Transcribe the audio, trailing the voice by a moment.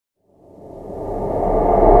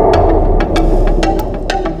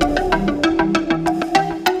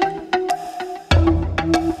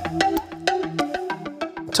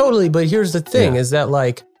totally. But here's the thing is that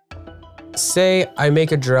like, say I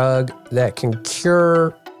make a drug that can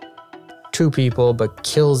cure 2 people, but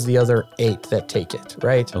kills the other 8 that take it,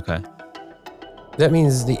 right? Okay. That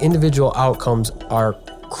means the individual outcomes are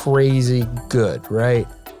crazy good, right?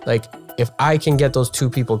 Like if I can get those 2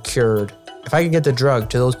 people cured, if I can get the drug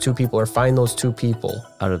to those 2 people or find those 2 people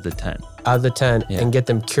Out of the 10. And get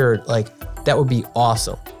them cured, like that would be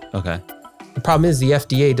awesome. Okay. The problem is the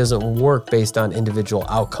FDA doesn't work based on individual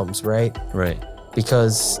outcomes, right? Right.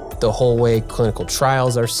 Because the whole way clinical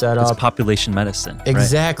trials are set up. It's population medicine.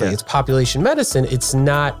 Exactly. Right? It's population medicine. It's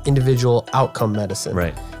not individual outcome medicine.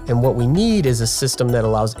 Right. And what we need is a system that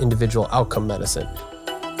allows individual outcome medicine.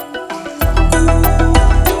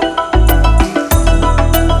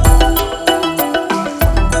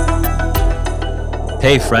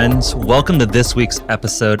 Hey friends, welcome to this week's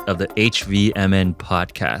episode of the HVMN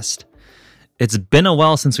podcast. It's been a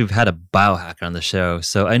while since we've had a biohacker on the show,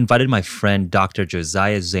 so I invited my friend Dr.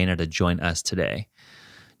 Josiah Zayner to join us today.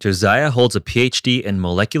 Josiah holds a PhD in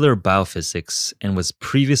molecular biophysics and was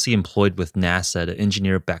previously employed with NASA to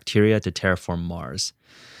engineer bacteria to terraform Mars.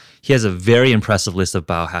 He has a very impressive list of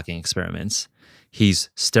biohacking experiments.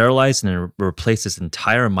 He's sterilized and replaced his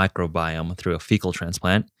entire microbiome through a fecal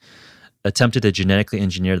transplant, attempted to genetically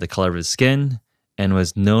engineer the color of his skin, and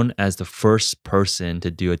was known as the first person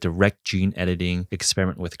to do a direct gene editing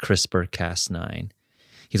experiment with CRISPR-Cas9.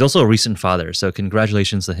 He's also a recent father, so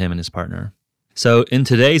congratulations to him and his partner. So in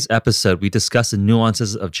today's episode, we discuss the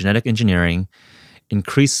nuances of genetic engineering,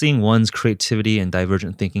 increasing one's creativity and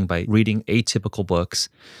divergent thinking by reading atypical books,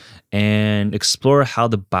 and explore how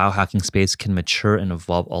the biohacking space can mature and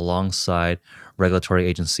evolve alongside regulatory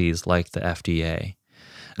agencies like the FDA.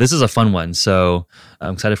 This is a fun one, so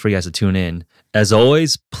I'm excited for you guys to tune in. As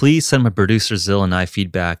always, please send my producer Zill and I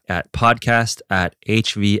feedback at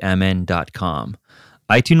podcast@hvmn.com.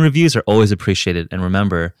 iTunes reviews are always appreciated, and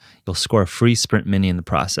remember, you'll score a free Sprint Mini in the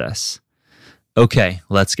process. Okay,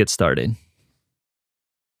 let's get started.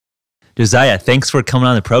 Josiah, thanks for coming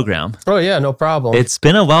on the program. Oh yeah, no problem. It's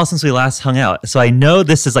been a while since we last hung out. So I know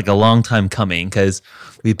this is like a long time coming because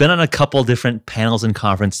we've been on a couple different panels and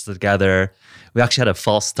conferences together. We actually had a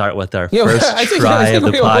false start with our first try of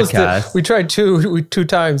the podcast. We tried two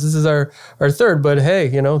times. This is our third, but hey,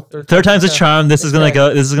 you know, third time's a charm. This is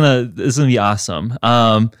gonna be awesome.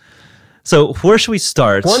 So where should we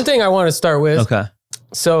start? One thing I want to start with. Okay.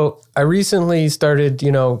 So I recently started,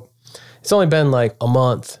 it's only been like a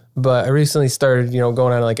month, but I recently started,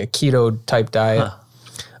 going on like a keto type diet.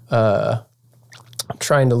 I'm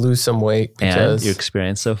trying to lose some weight. And your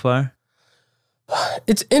experience so far?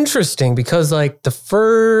 It's interesting because like the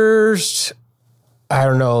first, I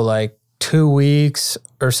don't know, like 2 weeks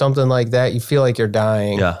or something like that, you feel like you're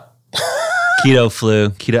dying. Yeah. Keto flu,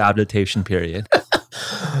 keto adaptation period.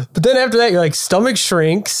 But then after that, your like stomach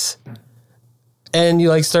shrinks and you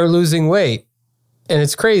like start losing weight. And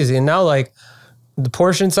it's crazy. And now like the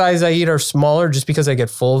portion size I eat are smaller just because I get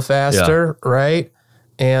full faster, right?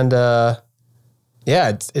 And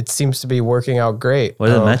it seems to be working out great. What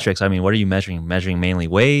are the metrics? I mean, what are you measuring? Measuring mainly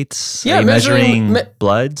weights? Yeah, are you measuring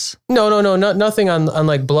bloods? No, nothing on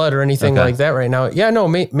like blood or anything like that right now. Yeah, no,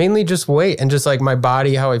 mainly just weight and just like my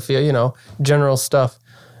body, how I feel, general stuff,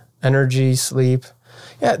 energy, sleep.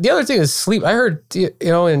 Yeah, the other thing is sleep. I heard,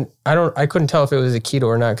 and I couldn't tell if it was a keto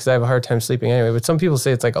or not because I have a hard time sleeping anyway. But some people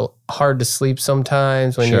say it's like hard to sleep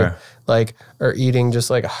sometimes when you're like, or eating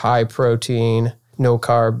just like a high protein, no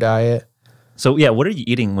carb diet. So yeah, what are you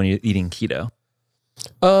eating when you're eating keto?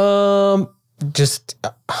 Just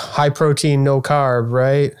high protein, no carb,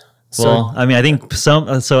 right? Well, I mean, I think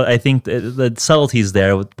the subtleties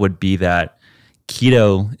there would be that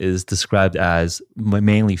keto is described as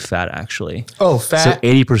mainly fat, actually. Oh, fat? So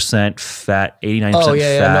 80% fat, 89% fat. Oh,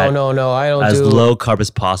 yeah. No. I don't do... As low carb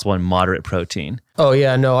as possible and moderate protein. Oh,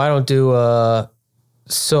 yeah. No, I don't do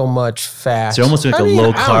so much fat. So you're almost doing like a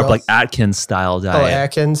low carb, like Atkins style diet. Oh,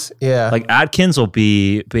 Atkins? Yeah. Like Atkins will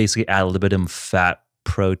be basically ad libitum fat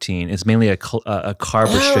protein. It's mainly a carb restricted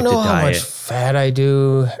diet. I don't know how much fat I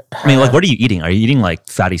do. I mean, like, what are you eating? Are you eating like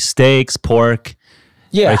fatty steaks, pork?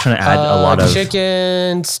 Yeah. Are you trying to add a lot of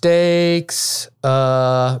chicken, steaks,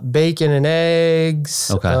 bacon and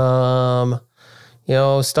eggs? Okay.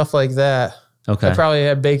 Stuff like that. Okay. I probably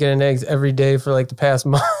had bacon and eggs every day for like the past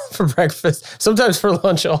month for breakfast, sometimes for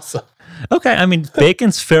lunch also. Okay. I mean,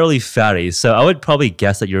 bacon's fairly fatty, so I would probably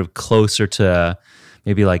guess that you're closer to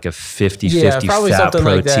maybe like a 50-50 fat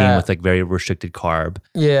protein with like very restricted carb.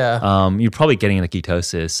 Yeah. You're probably getting into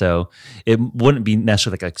ketosis. So it wouldn't be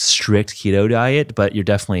necessarily like a strict keto diet, but you're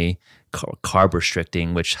definitely carb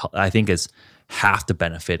restricting, which I think is half the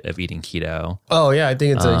benefit of eating keto. Oh yeah, I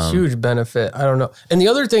think it's a huge benefit. I don't know. And the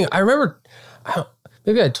other thing I remember,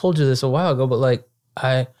 maybe I told you this a while ago, but like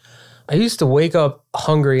I used to wake up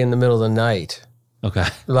hungry in the middle of the night. Okay.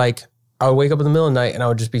 Like I would wake up in the middle of the night and I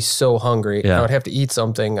would just be so hungry. Yeah. I would have to eat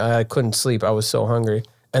something. I couldn't sleep. I was so hungry.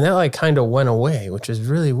 And that like kind of went away, which is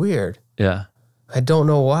really weird. Yeah. I don't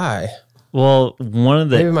know why. Well,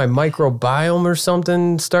 maybe my microbiome or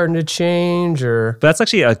something starting to change, or but that's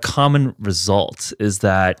actually a common result is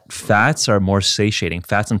that fats are more satiating.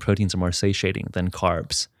 Fats and proteins are more satiating than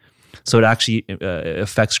carbs. So it actually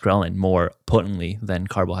affects ghrelin more potently than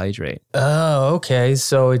carbohydrate. Oh, okay.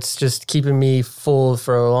 So it's just keeping me full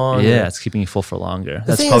for longer. Yeah, it's keeping you full for longer.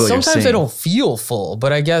 The thing is, sometimes I don't feel full,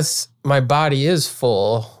 but I guess my body is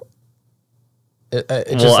full.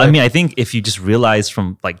 I mean, I think if you just realize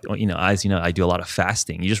from like, as you know, I do a lot of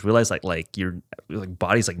fasting. You just realize like your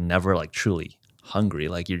body's like never like truly hungry.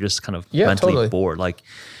 Like you're just kind of mentally bored. Like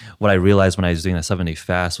what I realized when I was doing a 7-day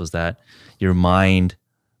fast was that your mind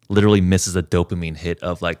literally misses a dopamine hit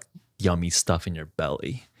of like yummy stuff in your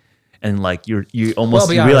belly. And like you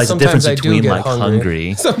almost you realize the difference between like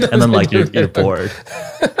hungry and then like you're bored.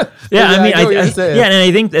 Yeah, I mean, and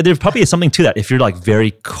I think there probably is something to that. If you're like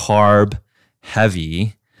very carb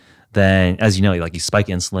heavy, then as you know, like you spike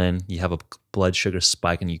insulin, you have a blood sugar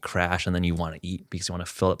spike and you crash, and then you want to eat because you want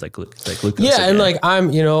to fill up that glucose. Yeah, again. and like I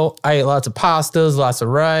ate lots of pastas, lots of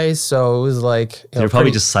rice, so it was like you're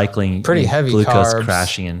probably just cycling pretty heavy glucose carbs.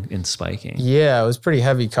 Crashing and spiking. Yeah, it was pretty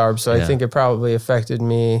heavy carbs, so I think it probably affected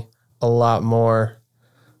me a lot more.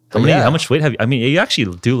 How much weight have you? I mean, you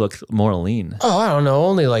actually do look more lean. Oh, I don't know,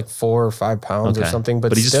 only like 4 or 5 pounds or something.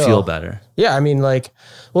 But you still, just feel better. Yeah, I mean, like,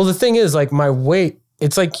 well, the thing is, like, my weight.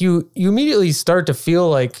 It's like you immediately start to feel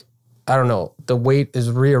like, I don't know, the weight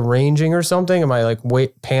is rearranging or something. And my like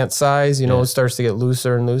weight pant size, it starts to get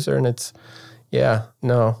looser and looser, and it's,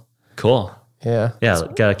 cool. Yeah. Yeah,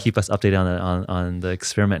 gotta keep us updated on the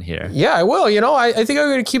experiment here. Yeah, I will. I think I'm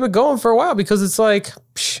gonna keep it going for a while because it's like,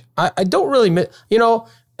 I don't really,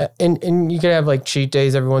 and you can have like cheat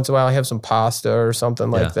days every once in a while. I have some pasta or something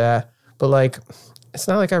like that. But like, it's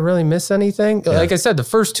not like I really miss anything. Yeah. Like I said, the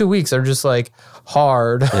first 2 weeks are just like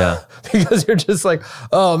hard. Yeah. Because you're just like,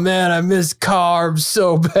 oh man, I miss carbs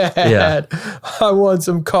so bad. Yeah. I want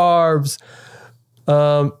some carbs.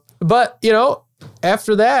 But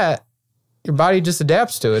after that, your body just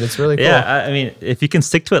adapts to it. It's really cool. Yeah. I mean, if you can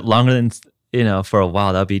stick to it longer than, for a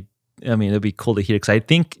while, it'd be cool to hear. Cause I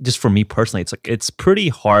think just for me personally, it's pretty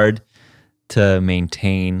hard to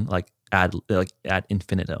maintain ad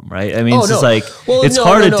infinitum, right? I mean, it's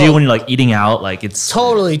hard to do when you're like eating out. Like it's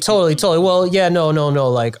totally. Well, yeah, no.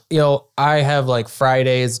 Like, I have like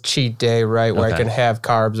Friday's cheat day, right? Where I can have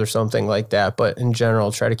carbs or something like that. But in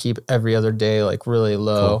general, try to keep every other day like really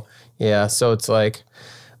low. Cool. Yeah. So it's like,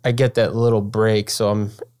 I get that little break. So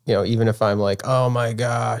I'm, even if I'm like, oh my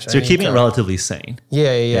gosh. So you're keeping it relatively sane.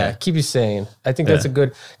 Yeah. Keep you sane. I think that's a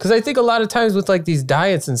good, because I think a lot of times with like these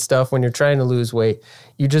diets and stuff, when you're trying to lose weight,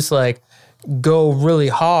 you just like go really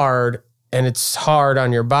hard and it's hard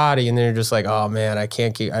on your body. And then you're just like, oh man, I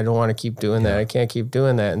don't want to keep doing that. I can't keep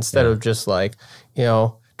doing that. Instead of just like,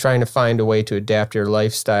 trying to find a way to adapt your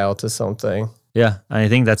lifestyle to something. Yeah, I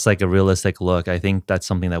think that's like a realistic look. I think that's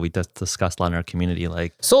something that we discussed a lot in our community.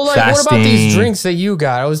 So fasting. What about these drinks that you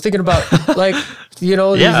got? I was thinking about these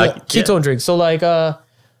ketone drinks. So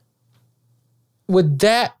would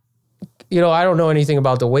that, I don't know anything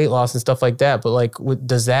about the weight loss and stuff like that, but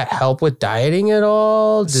does that help with dieting at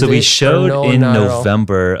all? So we showed in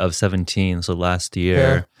November of 2017, so last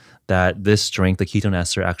year, that this drink, the ketone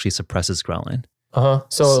ester, actually suppresses ghrelin.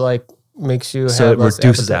 So makes you so it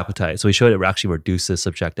reduces appetite. So we showed it actually reduces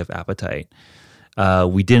subjective appetite.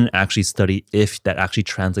 We didn't actually study if that actually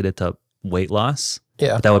translated to weight loss.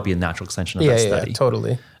 Yeah, but that would be a natural extension of that study. Yeah,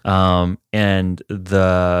 totally. And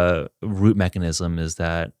the root mechanism is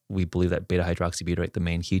that we believe that beta hydroxybutyrate, the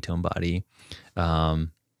main ketone body,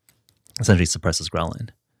 essentially suppresses ghrelin.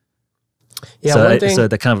 Yeah, so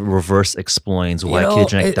that kind of reverse explains why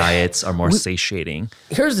ketogenic diets are more satiating.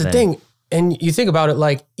 Here's the thing. And you think about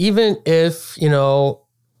it, even if, you're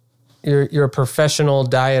a professional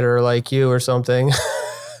dieter like you or something.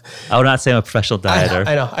 I would not say I'm a professional dieter.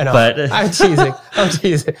 I know. But I'm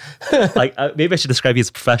teasing. Maybe I should describe you as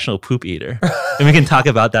a professional poop eater. And we can talk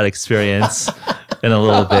about that experience in a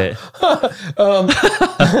little bit.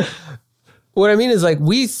 What I mean is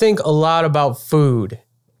we think a lot about food.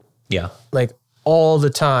 Yeah. All the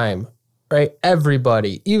time. Right?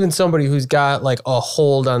 Everybody, even somebody who's got a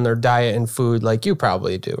hold on their diet and food, like you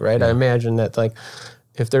probably do, right? Yeah. I imagine that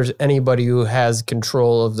if there's anybody who has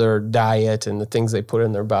control of their diet and the things they put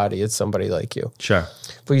in their body, it's somebody like you. Sure.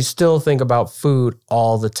 But you still think about food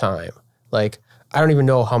all the time. Like, I don't even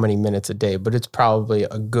know how many minutes a day, but it's probably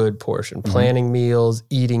a good portion. Planning meals,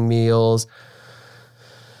 eating meals.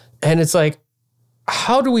 And it's like,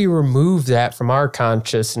 how do we remove that from our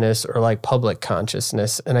consciousness or like public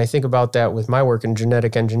consciousness? And I think about that with my work in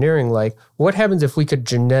genetic engineering. Like, what happens if we could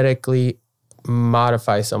genetically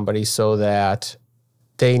modify somebody so that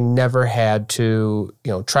they never had to,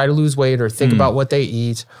 try to lose weight or think about what they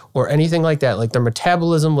eat or anything like that? Like their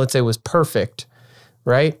metabolism, let's say, was perfect,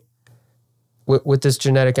 right? With this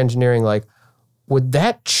genetic engineering, like, would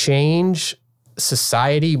that change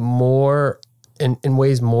society more in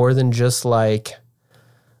ways more than just like,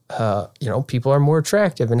 people are more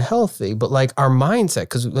attractive and healthy, but like our mindset,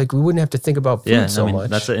 because like we wouldn't have to think about food so much.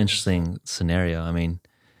 That's an interesting scenario. I mean,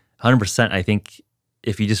 100%, I think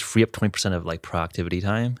if you just free up 20% of like productivity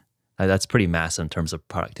time, that's pretty massive in terms of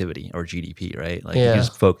productivity or GDP, right? Like you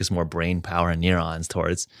just focus more brain power and neurons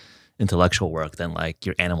towards intellectual work than like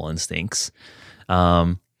your animal instincts.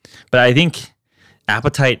 But I think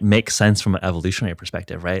appetite makes sense from an evolutionary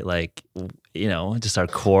perspective, right? Like, just our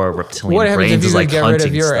core reptilian what happens brains if you is like get rid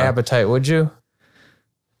of your stuff. appetite? Would you?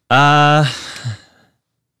 No,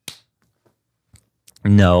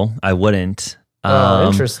 I wouldn't.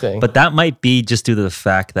 Interesting. But that might be just due to the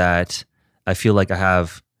fact that I feel like I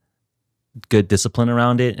have good discipline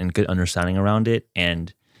around it and good understanding around it.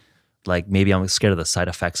 And like, maybe I'm scared of the side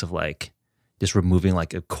effects of like just removing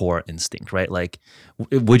like a core instinct, right? Like,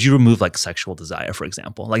 would you remove like sexual desire, for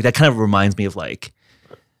example? Like that kind of reminds me of like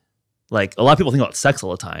a lot of people think about sex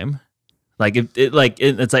all the time. Like it's like,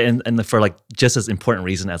 and for like just as important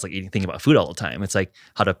reason as like thinking about food all the time. It's like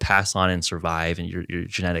how to pass on and survive in your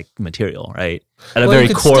genetic material, right? At a very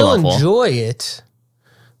core level. You could still enjoy it,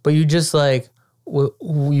 but you just like,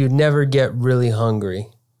 you never get really hungry.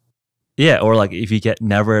 Yeah, or like if you get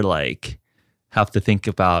never like have to think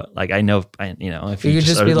about like, I know, if you could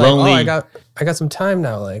just be lonely, like, oh, I got some time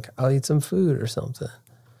now. Like I'll eat some food or something.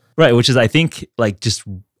 Right, which is I think like just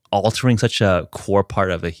altering such a core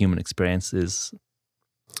part of the human experience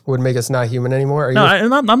would make us not human anymore.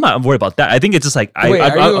 I'm not worried about that. I think it's just like,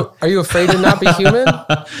 are you afraid to not be human?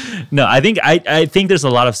 No, I think there's a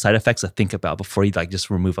lot of side effects to think about before you like just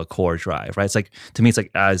remove a core drive, right? It's like, to me, it's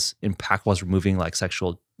like as impactful as removing like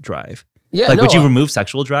sexual drive. Yeah, like, would you remove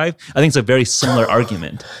sexual drive? I think it's a very similar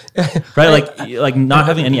argument, right? Like not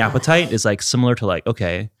having any appetite is like similar to like,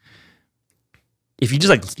 okay, if you just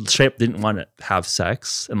like straight up didn't want to have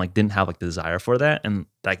sex and like didn't have like the desire for that, and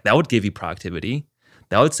like that would give you productivity.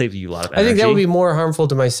 That would save you a lot of energy. I think that would be more harmful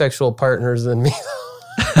to my sexual partners than me.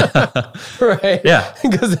 Right? Yeah.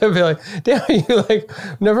 Because they'd be like, damn, you like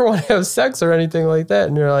never want to have sex or anything like that.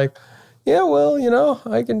 And you're like, yeah, well,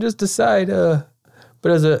 I can just decide.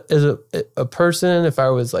 But as a person, if I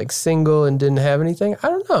was like single and didn't have anything, I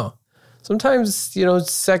don't know. Sometimes,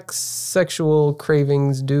 sexual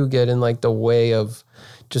cravings do get in like the way of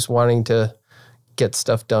just wanting to get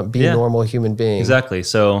stuff done, be a normal human being. Exactly.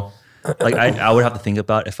 So like I would have to think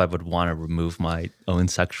about if I would want to remove my own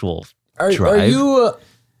sexual drive. Are you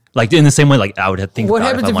like in the same way like I would have to think what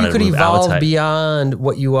about happens if you could evolve appetite. Beyond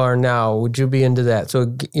what you are now? Would you be into that? So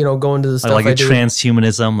go into the stuff like I a do.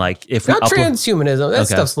 Transhumanism, like if not transhumanism. That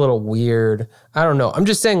stuff's a little weird. I don't know. I'm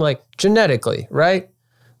just saying like genetically, right?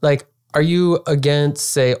 Like, are you against,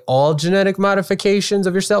 say, all genetic modifications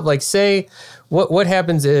of yourself? Like, say, what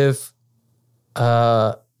happens if,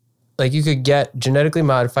 like, you could get genetically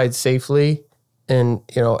modified safely, and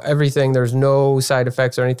everything. There's no side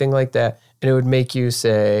effects or anything like that, and it would make you,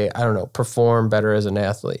 say, I don't know, perform better as an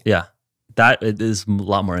athlete. Yeah, that is a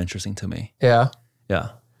lot more interesting to me. Yeah, yeah.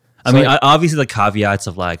 I mean, obviously, the caveats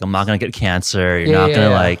of like, I'm not gonna get cancer. You're not gonna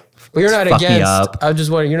like. But you're not against. Me up. I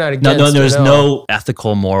just wondering, you're not against. No, there's no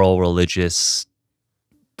ethical, moral, religious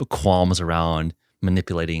qualms around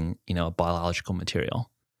manipulating, biological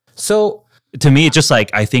material. So to me, it's just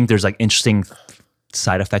like I think there's like interesting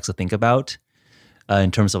side effects to think about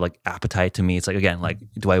in terms of like appetite. To me, it's like again, like,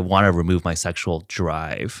 do I want to remove my sexual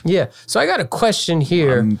drive? Yeah. So I got a question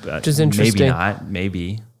here, which is interesting. Maybe not.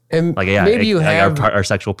 Maybe. And like, maybe you have our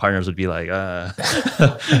sexual partners would be like, are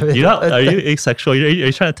you asexual? Are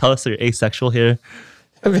you trying to tell us that you're asexual here?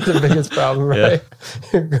 That'd be the biggest problem, right?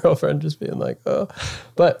 Your girlfriend just being like, oh.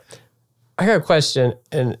 But I got a question,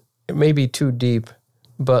 and it may be too deep,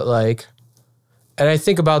 but like, and I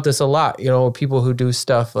think about this a lot, people who do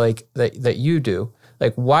stuff like that you do.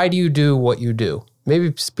 Like, why do you do what you do?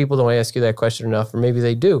 Maybe people don't ask you that question enough, or maybe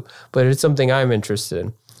they do, but it's something I'm interested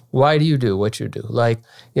in. Why do you do what you do? Like,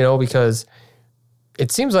 because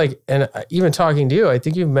it seems like, and even talking to you, I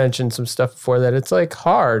think you've mentioned some stuff before that it's like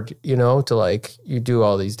hard, to like, you do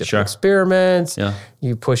all these different experiments. Yeah.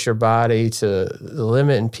 You push your body to the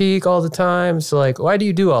limit and peak all the time. So like, why do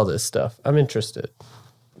you do all this stuff? I'm interested.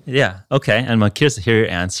 Yeah. Okay. And I'm curious to hear your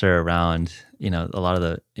answer around, a lot of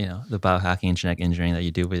the biohacking and genetic engineering that you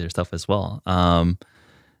do with your stuff as well.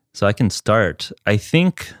 So I can start. I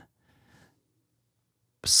think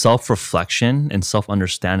self-reflection and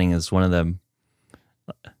self-understanding is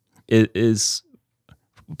is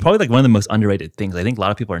probably like one of the most underrated things. I think a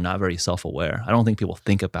lot of people are not very self-aware. I don't think people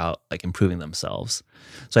think about like improving themselves.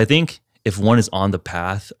 So I think if one is on the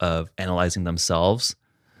path of analyzing themselves,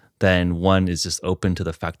 then one is just open to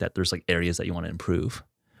the fact that there's like areas that you want to improve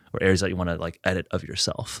or areas that you want to like edit of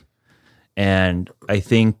yourself. And I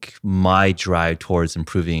think my drive towards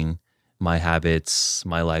improving my habits,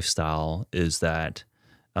 my lifestyle is that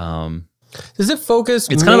does it focus?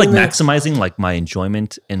 It's kind of like maximizing like my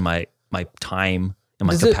enjoyment and my time and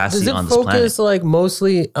my capacity on this planet. Does it focus like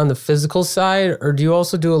mostly on the physical side, or do you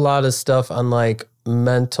also do a lot of stuff on like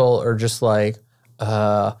mental or just like,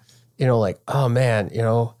 like, oh man,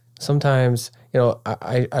 sometimes,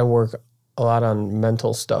 I work a lot on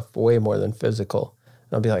mental stuff way more than physical.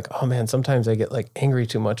 And I'll be like, oh man, sometimes I get like angry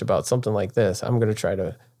too much about something like this. I'm going to try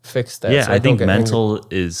to fix that. Yeah, so I think mental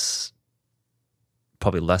is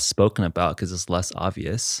probably less spoken about because it's less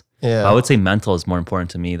obvious. Yeah. I would say mental is more important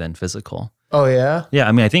to me than physical. Oh, yeah? Yeah,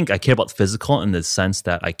 I mean, I think I care about physical in the sense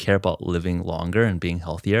that I care about living longer and being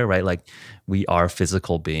healthier, right? Like we are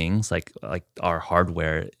physical beings, like our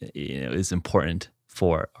hardware is important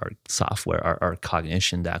for our software, our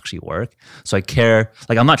cognition to actually work. So I care,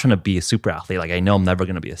 like I'm not trying to be a super athlete. Like I know I'm never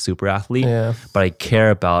going to be a super athlete, but I care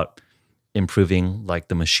about improving like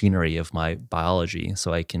the machinery of my biology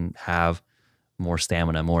so I can have more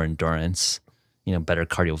stamina, more endurance, better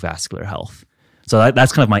cardiovascular health. So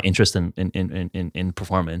that's kind of my interest in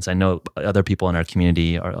performance. I know other people in our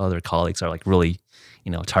community or other colleagues are like really,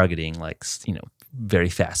 targeting like, very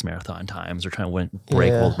fast marathon times or trying to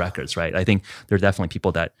break world records, right? I think there are definitely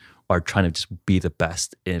people that are trying to just be the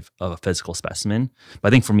best of a physical specimen. But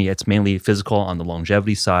I think for me, it's mainly physical on the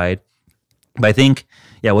longevity side. But I think,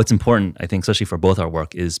 what's important, I think, especially for both our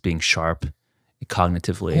work, is being sharp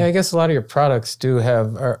cognitively. Yeah, I guess a lot of your products do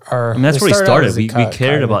have are. I mean, that's where we started. We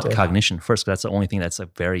cared about cognition first, because that's the only thing that's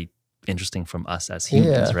like very interesting from us as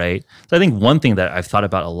humans, right? So I think one thing that I've thought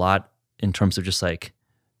about a lot in terms of just like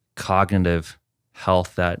cognitive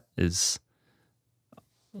health that is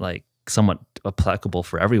like somewhat applicable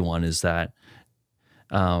for everyone is that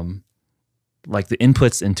like the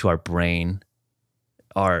inputs into our brain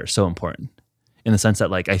are so important. In the sense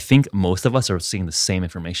that like I think most of us are seeing the same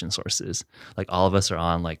information sources. Like all of us are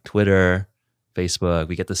on like Twitter, Facebook.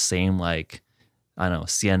 We get the same like, I don't know,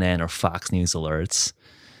 CNN or Fox News alerts.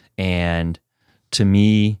 And to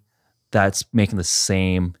me, that's making the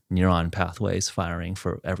same neuron pathways firing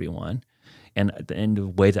for everyone. And the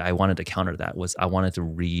way that I wanted to counter that was I wanted to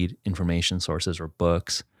read information sources or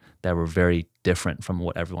books that were very different from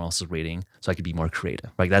what everyone else is reading, so I could be more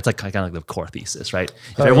creative. Like that's like kind of like the core thesis, right?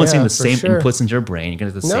 If everyone's seeing the same inputs into your brain, you're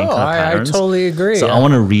gonna get the same kind of patterns. I totally agree. So I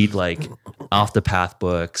want to read like off the path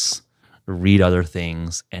books, read other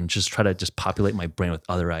things, and just try to just populate my brain with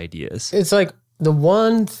other ideas. It's like the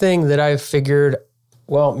one thing that I've figured,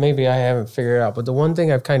 well, maybe I haven't figured it out, but the one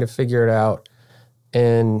thing I've kind of figured out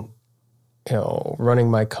in, running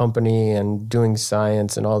my company and doing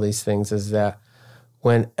science and all these things is that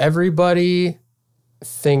when everybody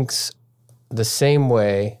thinks the same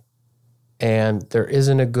way and there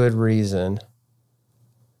isn't a good reason,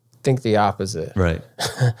 think the opposite. Right.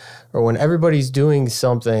 Or when everybody's doing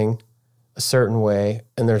something a certain way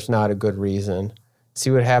and there's not a good reason, see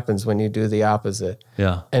what happens when you do the opposite.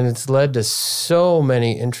 Yeah. And it's led to so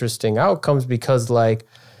many interesting outcomes because like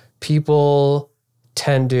people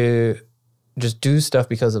tend to just do stuff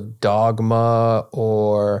because of dogma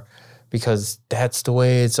or because that's the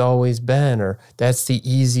way it's always been, or that's the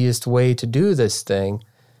easiest way to do this thing.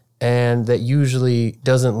 And that usually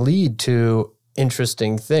doesn't lead to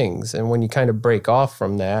interesting things. And when you kind of break off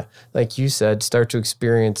from that, like you said, start to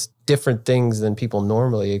experience different things than people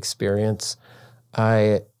normally experience.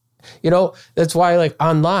 That's why like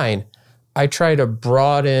online, I try to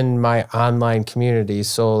broaden my online community.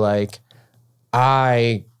 So like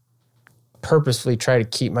I purposefully try to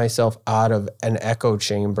keep myself out of an echo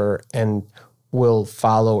chamber and will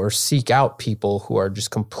follow or seek out people who are just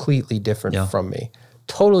completely different from me,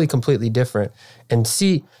 totally completely different, and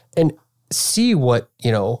see what,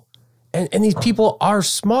 and these people are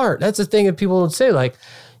smart. That's the thing that people don't say. Like,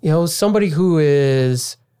 somebody who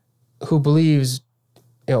believes,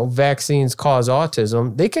 vaccines cause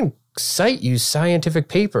autism, they can cite you scientific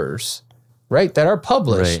papers, right, that are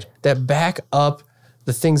published that back up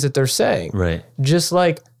the things that they're saying. Right. Just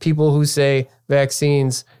like people who say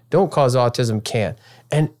vaccines don't cause autism can.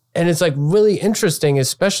 And it's like really interesting,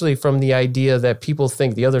 especially from the idea that people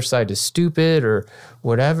think the other side is stupid or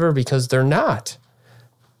whatever, because they're not.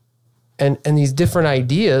 And these different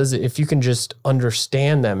ideas, if you can just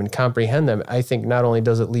understand them and comprehend them, I think not only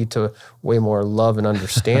does it lead to way more love and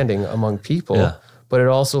understanding among people, but it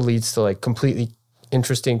also leads to like completely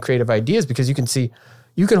interesting, creative ideas, because you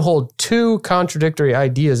can hold two contradictory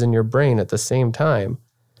ideas in your brain at the same time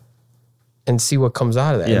and see what comes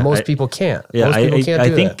out of that. And most people can't. Yeah, most people can't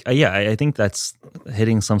do think, that. I think that's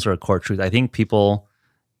hitting some sort of core truth. I think people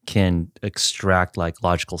can extract like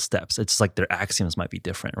logical steps. It's like their axioms might be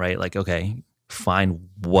different, right? Like, okay, find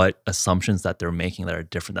what assumptions that they're making that are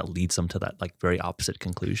different that leads them to that like very opposite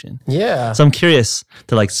conclusion. Yeah. So I'm curious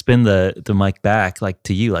to like spin the mic back like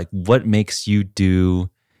to you, like what makes you do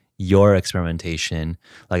your experimentation?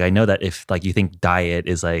 Like I know that if like you think diet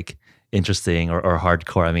is like interesting or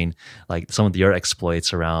hardcore, I mean like some of your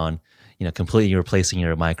exploits around, completely replacing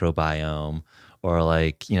your microbiome or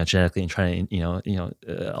like, genetically and trying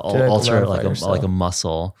to, alter like a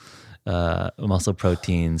muscle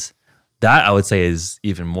proteins. That I would say is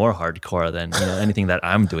even more hardcore than anything that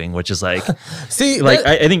I'm doing, which is like, see, like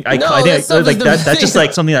I think that's just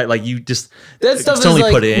like something that like you just that stuff is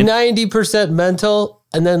like put in 90% mental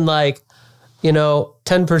and then like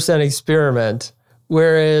 10% experiment,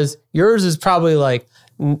 whereas yours is probably like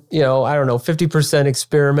I don't know 50%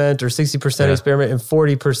 experiment or 60% experiment and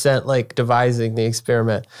 40% like devising the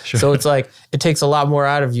experiment. Sure. So it's like it takes a lot more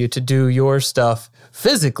out of you to do your stuff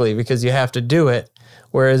physically because you have to do it.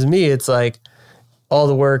 Whereas me, it's like all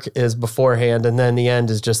the work is beforehand and then the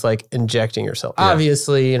end is just like injecting yourself. Yeah.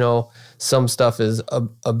 Obviously, some stuff is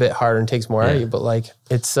a bit harder and takes more out of you, but like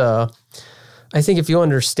it's, I think if you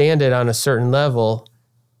understand it on a certain level,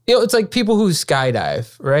 it's like people who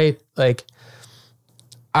skydive, right? Like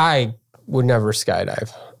I would never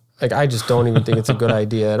skydive. Like I just don't even think it's a good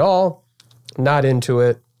idea at all. Not into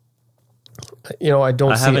it.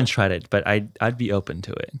 I haven't tried it, but I'd be open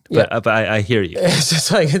to it. But I hear you. It's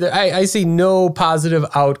just like I see no positive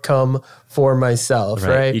outcome for myself,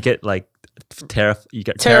 right? You get like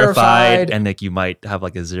terrified, and like you might have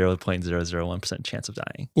like a 0.001% chance of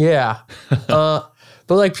dying. Yeah.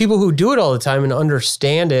 But like people who do it all the time and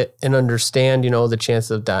understand it and understand, the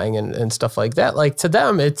chance of dying and stuff like that, like to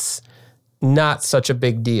them, it's not such a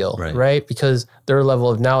big deal, right? Because their level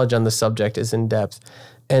of knowledge on the subject is in depth.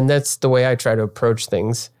 And that's the way I try to approach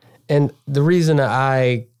things. And the reason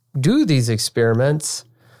I do these experiments,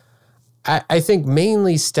 I think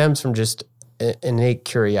mainly stems from just innate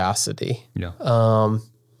curiosity. Yeah. And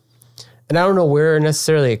I don't know where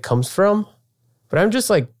necessarily it comes from, but I'm just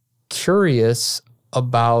like curious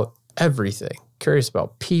about everything. Curious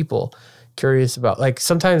about people. Curious about, like,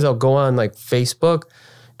 sometimes I'll go on like Facebook,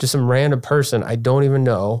 just some random person I don't even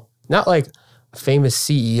know. Not like a famous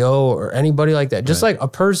CEO or anybody like that. Just like a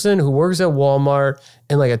person who works at Walmart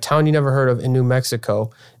in like a town you never heard of in New Mexico,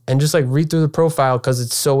 and just like read through the profile because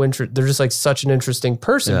it's so interesting. They're just like such an interesting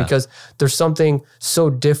person because there's something so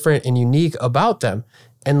different and unique about them.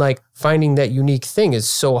 And like finding that unique thing is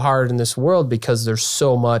so hard in this world because there's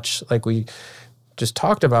so much, like we just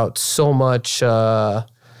talked about, so much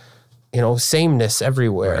sameness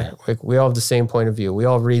everywhere. Like we all have the same point of view. We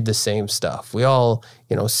all read the same stuff. We all,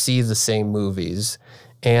 see the same movies.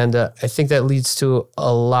 And I think that leads to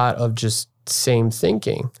a lot of just same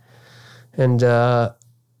thinking. And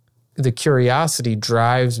the curiosity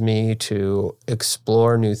drives me to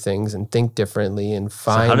explore new things and think differently and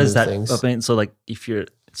find new things. So how does that,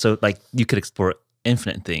 so like you could explore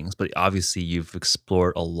infinite things, but obviously you've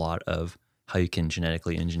explored a lot of how you can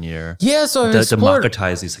genetically engineer,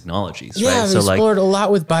 democratize these technologies, right? I've explored a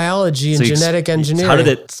lot with biology and genetic engineering. How did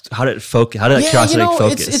that curiosity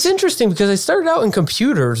focus? It's interesting because I started out in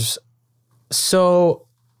computers. So,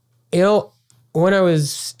 when I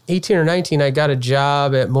was 18 or 19, I got a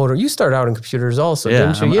job at Motorola. You started out in computers also,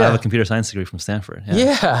 didn't you? I have a computer science degree from Stanford.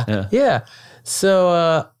 Yeah.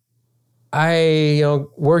 So, I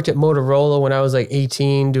worked at Motorola when I was like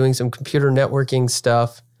 18, doing some computer networking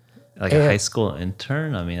stuff. Like a high school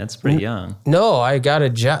intern? I mean, that's pretty young. No, I got a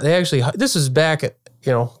job. This was back at,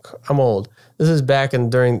 I'm old. This is back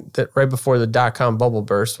right before the dot-com bubble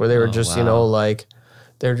burst, where they were just,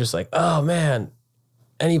 they're just like, oh man,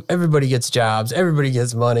 everybody gets jobs, everybody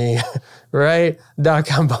gets money, right?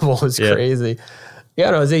 Dot-com bubble was crazy. Yeah,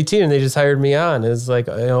 I was 18 and they just hired me on as like,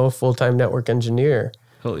 a full-time network engineer.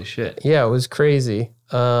 Holy shit. Yeah, it was crazy.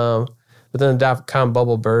 But then the dot-com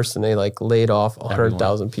bubble burst and they like laid off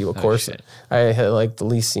 100,000 people. Of course, I had like the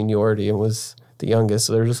least seniority and was the youngest.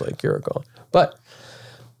 So they're just like, you're gone. But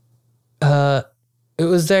it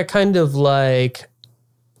was that kind of like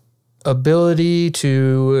ability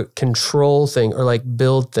to control things or like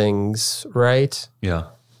build things, right? Yeah.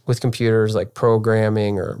 With computers, like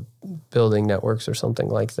programming or building networks or something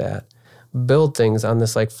like that. Build things on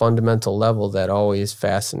this like fundamental level that always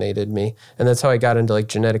fascinated me. And that's how I got into like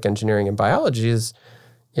genetic engineering and biology is,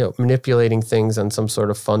 you know, manipulating things on some sort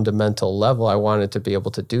of fundamental level. I wanted to be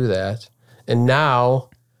able to do that. And now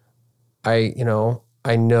I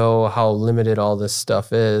know how limited all this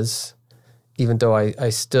stuff is. Even though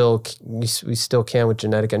we still can with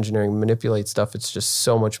genetic engineering manipulate stuff, it's just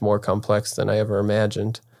so much more complex than I ever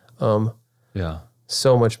imagined.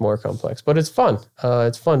 So much more complex, but it's fun.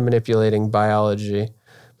 It's fun manipulating biology.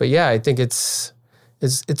 But yeah, I think it's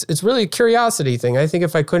really a curiosity thing. I think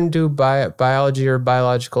if I couldn't do biology or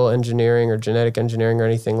biological engineering or genetic engineering or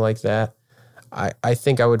anything like that, I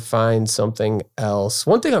think I would find something else.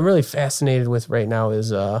 One thing I'm really fascinated with right now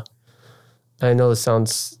is, I know this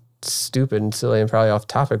sounds stupid and silly and probably off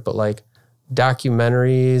topic, but like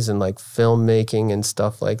documentaries and like filmmaking and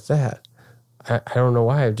stuff like that. I don't know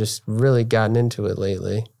why I've just really gotten into it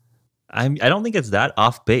lately. I don't think it's that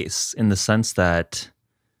off base in the sense that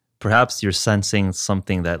perhaps you're sensing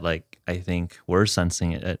something that like I think we're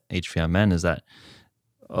sensing at HVMN is that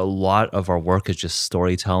a lot of our work is just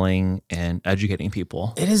storytelling and educating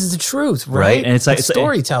people. It is the truth, right? And it's like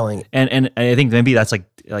storytelling. And I think maybe that's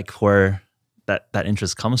like where that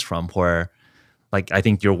interest comes from, where like I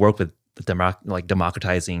think your work with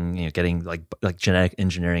democratizing, you know, getting like genetic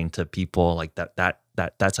engineering to people, like that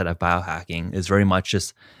side of biohacking is very much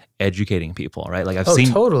just educating people, right? Like I've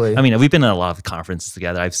seen, totally. I mean, we've been at a lot of conferences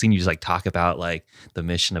together. I've seen you just like talk about like the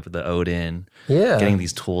mission of the Odin, getting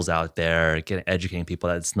these tools out there, educating people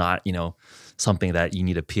that it's not, you know, something that you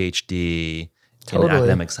need a PhD in an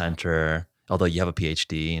academic center. Although you have a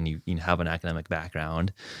PhD and you have an academic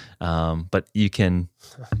background, but you can,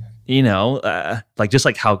 you know, like just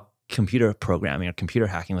like how computer programming or computer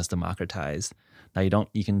hacking was democratized. Now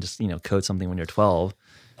you can just, you know, code something when you're 12.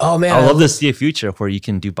 Oh man, I love to see a future where you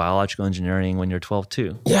can do biological engineering when you're 12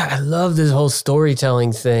 too. Yeah, I love this whole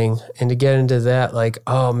storytelling thing, and to get into that, like,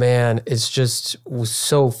 oh man, it's just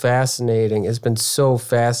so fascinating. It's been so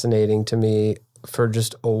fascinating to me for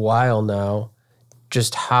just a while now,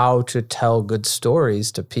 just how to tell good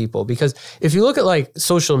stories to people. Because if you look at like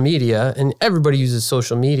social media, and everybody uses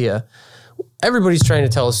social media, everybody's trying to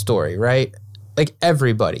tell a story, right? Like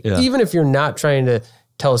everybody, even if you're not trying to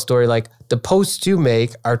tell a story, like the posts you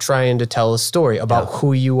make are trying to tell a story about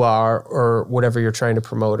who you are or whatever you're trying to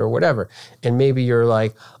promote or whatever. And maybe you're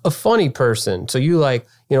like a funny person. So you like,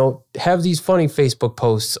 you know, have these funny Facebook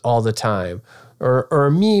posts all the time, or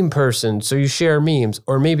a meme person. So you share memes,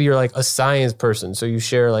 or maybe you're like a science person. So you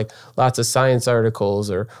share like lots of science articles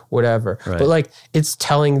or whatever. Right. But like it's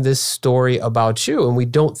telling this story about you. And we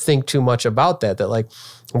don't think too much about that like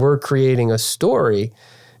we're creating a story.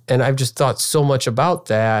 And I've just thought so much about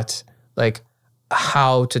that, like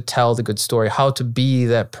how to tell the good story, how to be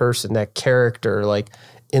that person, that character, like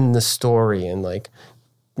in the story, and like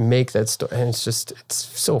make that story. And it's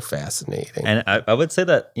so fascinating. And I would say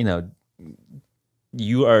that, you know,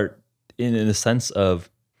 you are in the sense of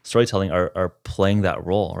storytelling are playing that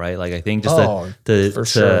role, right? Like I think just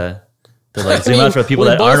to like zoom out for people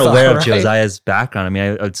that aren't aware of Josiah's background. I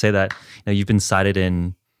mean, I would say that, you know, you've been cited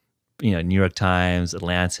in, you know, New York Times,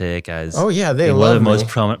 Atlantic as they love one of the most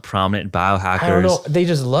prominent biohackers. I don't know, they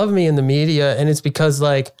just love me in the media, and it's because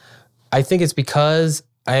like I think it's because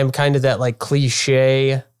I am kind of that like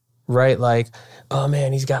cliche, right? Like, oh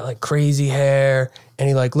man, he's got like crazy hair and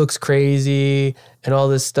he like looks crazy and all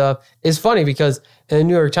this stuff. It's funny because in the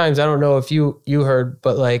New York Times, I don't know if you heard,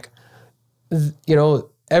 but like, you know,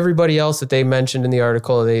 everybody else that they mentioned in the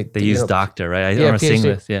article, they use doctor, right? I remember seeing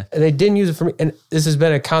this, And they didn't use it for me. And this has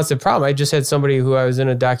been a constant problem. I just had somebody who I was in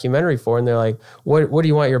a documentary for, and they're like, what do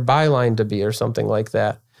you want your byline to be or something like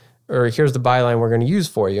that? Or here's the byline we're going to use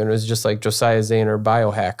for you. And it was just like Josiah Zayner,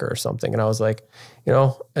 biohacker or something. And I was like, you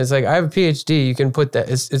know, it's like, I have a PhD. You can put that.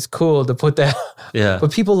 It's cool to put that. Yeah.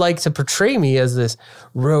 But people like to portray me as this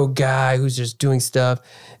rogue guy who's just doing stuff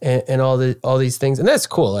and all these things. And that's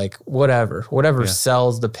cool. Like whatever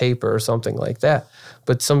sells the paper or something like that.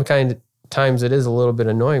 But some kind of times it is a little bit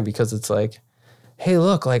annoying because it's like, hey,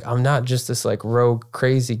 look, like I'm not just this like rogue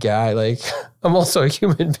crazy guy. Like I'm also a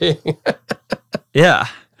human being. Yeah.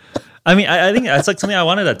 I mean, I think that's like something I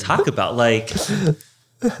wanted to talk about. Like,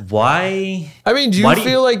 why? I mean, do you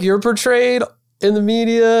feel like you're portrayed in the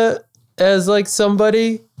media as like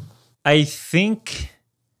somebody? I think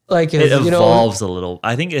Like it evolves a little.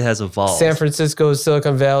 I think it has evolved. San Francisco,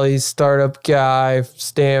 Silicon Valley, startup guy,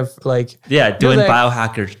 Stanford, like doing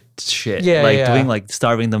biohacker shit. Doing like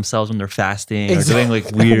starving themselves when they're fasting, or doing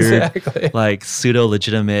like weird, like pseudo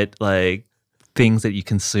legitimate like things that you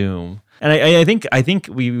consume. And I think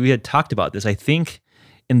we had talked about this. I think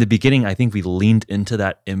in the beginning, I think we leaned into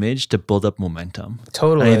that image to build up momentum.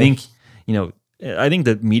 Totally. And I think I think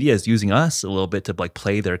the media is using us a little bit to like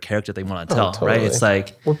play their character they want to tell, totally. right? It's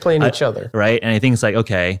like we're playing each other, right? And I think it's like,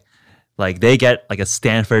 okay, like they get like a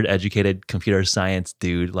Stanford educated computer science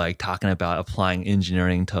dude like talking about applying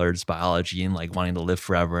engineering towards biology and like wanting to live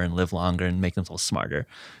forever and live longer and make themselves smarter.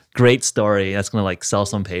 Great story. That's gonna like sell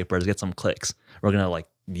some papers, get some clicks. We're gonna like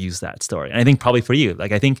use that story. And I think probably for you,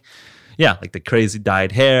 like I think, like the crazy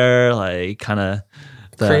dyed hair, like kind of.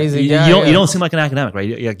 Crazy you guy. You don't seem like an academic, right?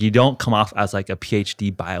 You don't come off as like a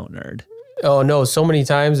PhD bio nerd. Oh no! So many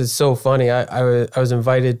times it's so funny. I was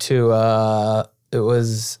invited to it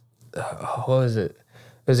was what was it?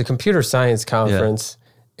 It was a computer science conference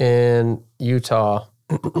in Utah,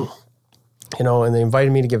 and they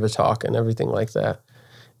invited me to give a talk and everything like that.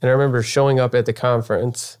 And I remember showing up at the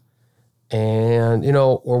conference, and we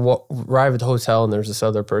arrive at the hotel, and there's this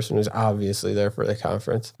other person who's obviously there for the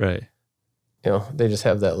conference, right? They just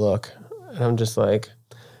have that look. And I'm just like,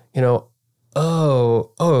 like, do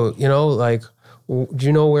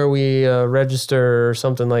you know where we register or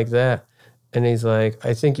something like that? And he's like,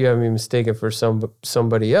 I think you have me mistaken for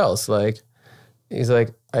somebody else. Like, he's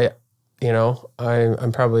like, I'm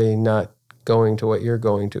probably not going to what you're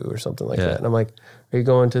going to or something like that. And I'm like, are you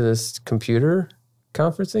going to this computer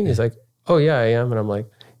conference thing? He's like, oh yeah, I am. And I'm like,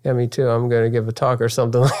 yeah, me too. I'm going to give a talk or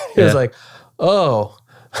something. He was like, oh.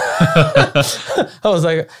 I was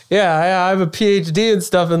like, I have a PhD and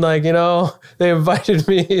stuff, and like, they invited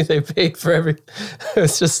me, they paid for everything.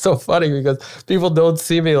 It's just so funny because people don't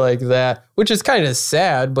see me like that, which is kind of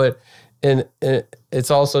sad, but it's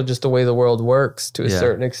also just the way the world works to a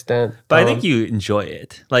certain extent. But I think you enjoy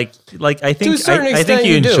it. Like I think to a certain extent I think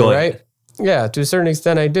you enjoy do, right? It. Yeah, to a certain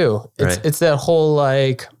extent I do. It's that whole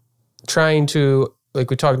like trying to, like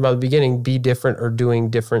we talked about at the beginning, be different or doing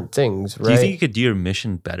different things, right? Do you think you could do your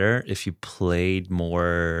mission better if you played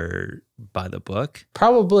more by the book?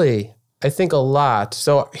 Probably. I think a lot.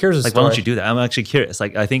 So here's a story. Why don't you do that? I'm actually curious.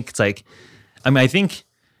 Like, I think it's like, I think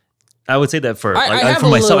I would say that for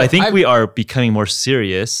myself, I think we are becoming more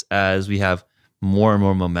serious as we have more and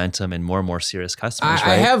more momentum and more serious customers,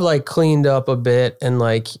 right? I have like cleaned up a bit, and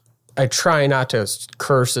like I try not to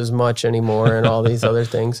curse as much anymore and all these other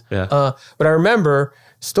things. But I remember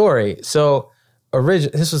story. So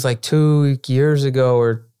this was like 2 years ago,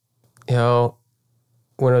 or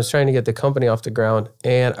when I was trying to get the company off the ground,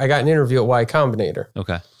 and I got an interview at Y Combinator.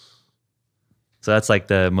 Okay. So that's like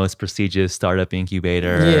the most prestigious startup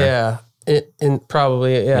incubator. Yeah.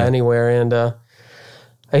 Anywhere. And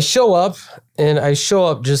I show up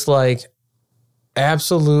just like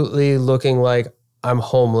absolutely looking like I'm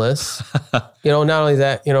homeless. Not only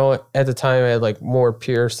that, at the time I had like more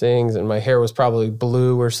piercings and my hair was probably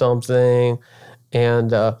blue or something.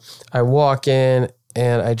 And I walk in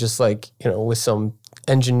and I just like, with some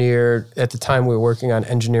engineer, at the time we were working on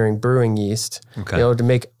engineering brewing yeast, to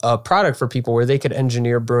make a product for people where they could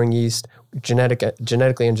engineer brewing yeast,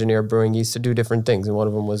 genetically engineer brewing yeast to do different things. And one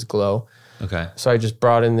of them was glow. Okay. So I just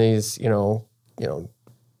brought in these,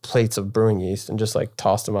 plates of brewing yeast and just like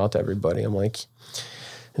tossed them out to everybody. I'm like,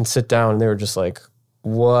 and sit down, and they were just like,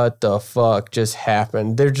 what the fuck just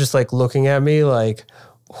happened? They're just like looking at me like,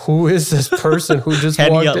 who is this person who just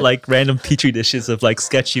handing out like random petri dishes of like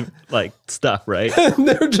sketchy like stuff, right? And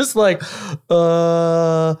they're just like,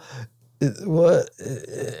 what?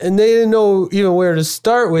 And they didn't know even where to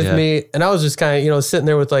start with me. And I was just kind of, sitting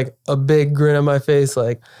there with like a big grin on my face,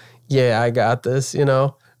 like, yeah, I got this,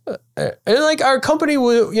 And like our company,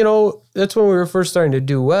 that's when we were first starting to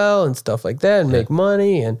do well and stuff like that and make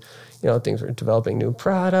money, and, things were developing new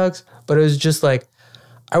products. But it was just like,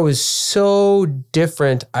 I was so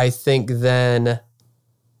different, I think, than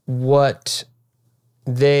what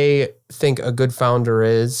they think a good founder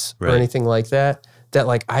is or anything like that, that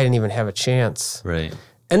like I didn't even have a chance. Right.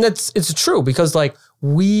 And it's true, because like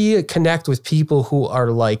we connect with people who are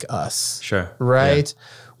like us. Sure. Right? Yeah.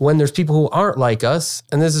 When there's people who aren't like us,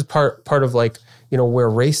 and this is part of like, where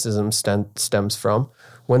racism stems from.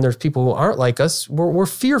 When there's people who aren't like us, we're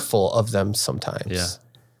fearful of them sometimes. Yeah.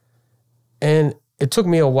 And it took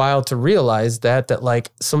me a while to realize that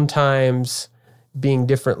like sometimes being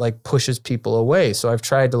different like pushes people away. So I've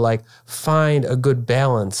tried to like find a good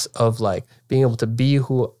balance of like being able to be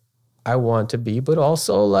who I want to be, but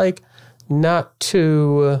also like not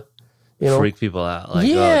to freak people out. Like,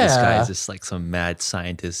 oh, this guy is just like some mad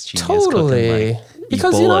scientist genius. Totally. Cooking, like,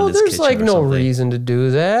 because, there's like no reason to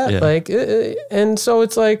do that. Yeah. Like, and so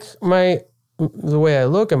it's like the way I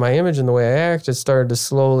look and my image and the way I act has started to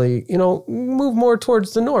slowly, move more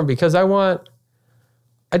towards the norm because I don't want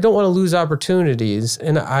to lose opportunities,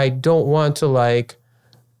 and I don't want to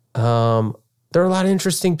there are a lot of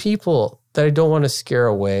interesting people that I don't want to scare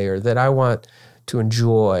away or that I want to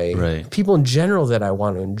enjoy. Right. People in general that I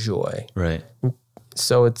want to enjoy. Right.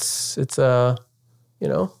 So it's I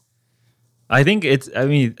think I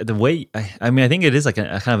think it is like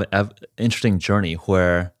a kind of an interesting journey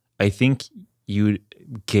where I think you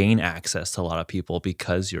gain access to a lot of people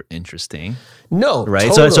because you're interesting. No, right.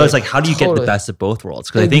 Totally, so it's like, how do you get the best of both worlds?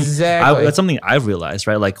 Because I think that's something I've realized,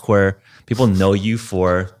 right? Like where people know you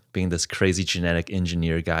for being this crazy genetic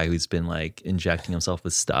engineer guy who's been like injecting himself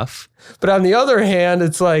with stuff. But on the other hand,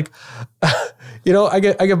 it's like, I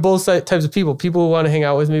get both types of people. People who want to hang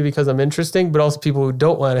out with me because I'm interesting, but also people who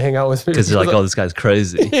don't want to hang out with me because you're like, oh, this guy's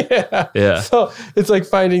crazy. Yeah. So it's like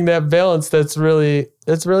finding that balance that's really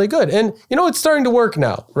good. And it's starting to work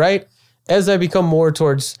now, right? As I become more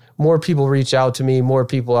people reach out to me, more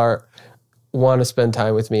people want to spend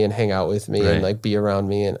time with me and hang out with me and like be around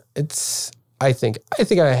me. And I think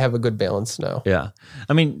I have a good balance now. Yeah.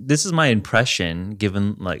 I mean, this is my impression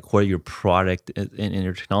given like where your product and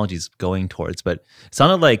your technology is going towards, but it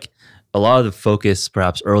sounded like a lot of the focus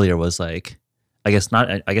perhaps earlier was like, I guess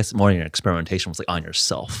more in your experimentation was like on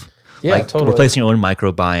yourself. Yeah, like totally. Replacing your own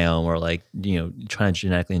microbiome or like, trying to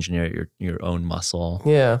genetically engineer your own muscle.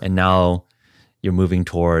 Yeah. And now you're moving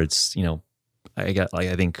towards, I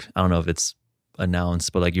don't know if it's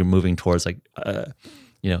announced, but like you're moving towards like,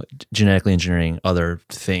 genetically engineering other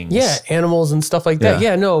things. Yeah, animals and stuff like that.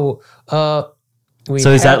 Yeah, no. Is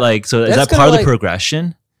that part of the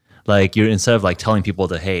progression? Like you're instead of like telling people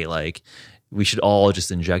that, hey, like we should all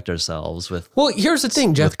just inject ourselves with. Well, here's the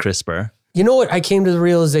thing, Jeff. With CRISPR. You know what I came to the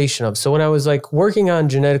realization of? So when I was like working on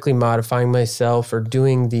genetically modifying myself or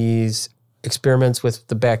doing these experiments with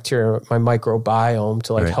the bacteria, my microbiome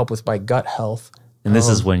to like help with my gut health. And this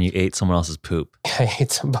is when you ate someone else's poop. I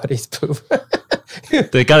ate somebody's poop.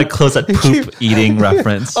 They got to close that poop eating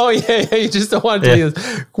reference. Oh, yeah. You just don't want it to be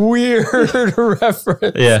this weird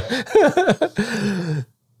reference. Yeah.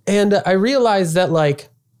 And I realized that, like,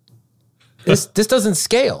 this doesn't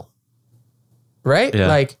scale, right? Yeah.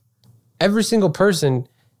 Like, every single person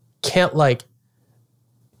can't, like,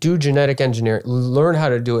 do genetic engineering, learn how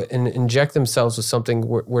to do it, and inject themselves with something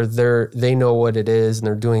where they know what it is and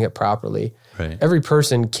they're doing it properly. Right. Every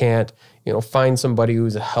person can't, find somebody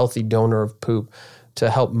who's a healthy donor of poop to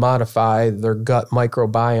help modify their gut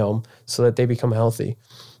microbiome so that they become healthy.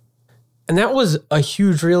 And that was a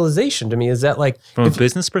huge realization to me, is that like... From a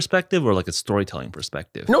business perspective or like a storytelling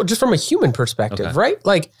perspective? No, just from a human perspective, right?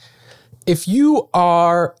 Like if you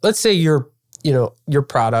are, let's say your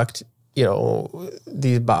product,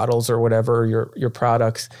 these bottles or whatever, your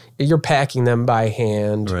products, you're packing them by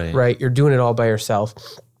hand, right? You're doing it all by yourself.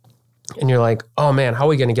 And you're like, oh man, how are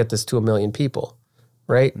we going to get this to 1 million people?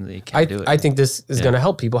 Right? I think this is going to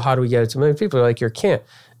help people. How do we get it to 1 million people? You're like, you can't.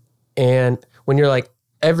 And when you're like,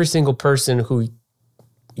 every single person who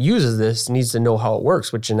uses this needs to know how it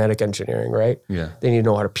works with genetic engineering, right? Yeah. They need to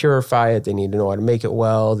know how to purify it. They need to know how to make it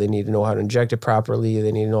well. They need to know how to inject it properly.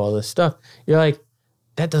 They need to know all this stuff. You're like,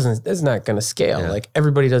 that's not going to scale. Yeah. Like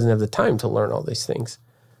everybody doesn't have the time to learn all these things.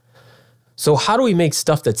 So how do we make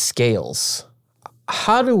stuff that scales?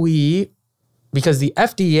 How do we, because the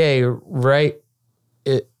FDA, right,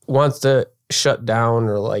 it wants to shut down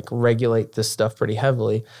or like regulate this stuff pretty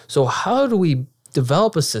heavily. So how do we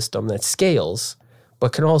develop a system that scales,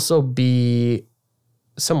 but can also be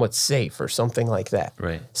somewhat safe or something like that?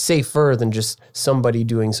 Right. Safer than just somebody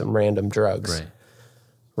doing some random drugs, right.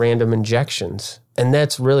 Random injections. And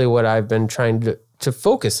that's really what I've been trying to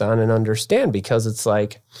focus on and understand, because it's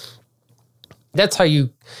like, that's how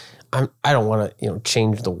I don't want to,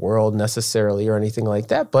 change the world necessarily or anything like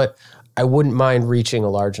that, but I wouldn't mind reaching a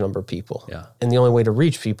large number of people. Yeah. And the only way to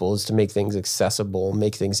reach people is to make things accessible,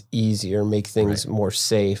 make things easier, make things more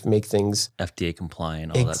safe, make things FDA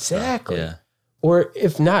compliant, all that stuff. Exactly. Yeah. Or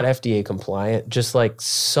if not FDA compliant, just like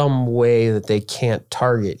some way that they can't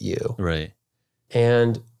target you. Right.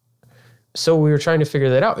 And so we were trying to figure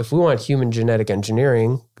that out. If we want human genetic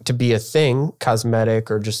engineering to be a thing,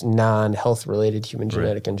 cosmetic or just non-health related human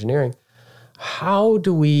genetic engineering, how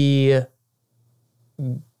do we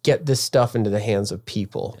get this stuff into the hands of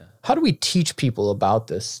people? Yeah. How do we teach people about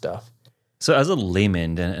this stuff? So as a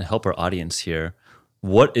layman and help our audience here,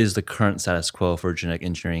 what is the current status quo for genetic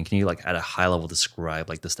engineering? Can you like at a high level describe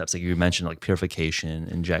like the steps? Like you mentioned, like purification,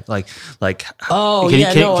 inject, can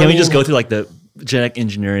we just go through like the genetic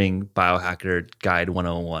engineering biohacker guide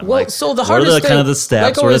 101? Well, like, so the what are hardest the thing, kind of the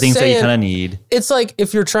steps? like what are the things that you kind of need? It's like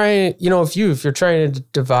if you're trying, if you're trying to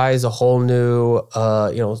devise a whole new,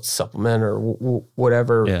 supplement or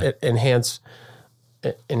whatever enhancement. I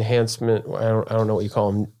don't know what you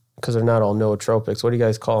call them because they're not all nootropics. What do you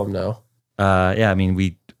guys call them now? I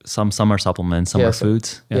mean, some are supplements, some are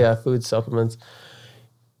foods. Yeah, food supplements.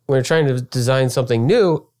 When you're trying to design something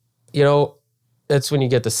new, that's when you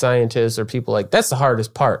get the scientists or people like, that's the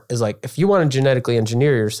hardest part is like, if you want to genetically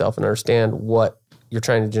engineer yourself and understand what you're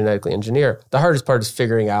trying to genetically engineer, the hardest part is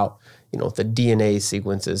figuring out, the DNA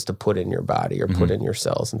sequences to put in your body or put in your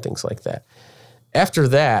cells and things like that. After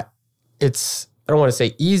that, it's, I don't want to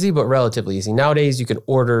say easy, but relatively easy. Nowadays, you can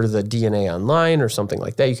order the DNA online or something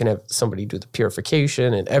like that. You can have somebody do the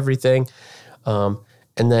purification and everything, and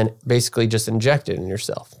then basically just inject it in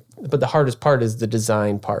yourself. But the hardest part is the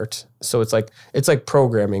design part. So it's like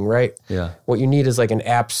programming, right? Yeah. What you need is like an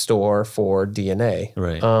app store for DNA,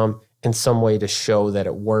 right? And some way to show that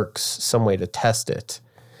it works, some way to test it,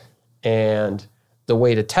 and the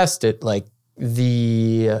way to test it, like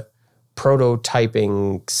the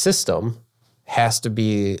prototyping system has to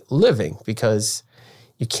be living because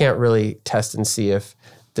you can't really test and see if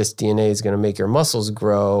this DNA is going to make your muscles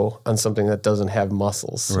grow on something that doesn't have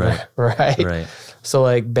muscles. Right. Right. So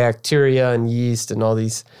like bacteria and yeast and all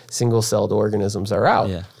these single-celled organisms are out.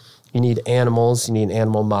 Yeah. You need animals. You need an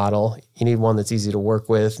animal model. You need one that's easy to work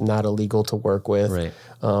with, not illegal to work with. Right.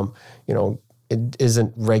 It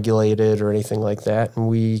isn't regulated or anything like that. And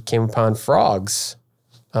we came upon frogs.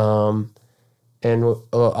 And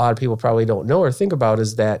a lot of people probably don't know or think about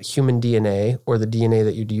is that human DNA or the DNA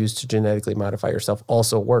that you'd use to genetically modify yourself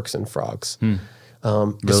also works in frogs.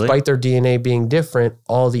 Really? Despite their DNA being different,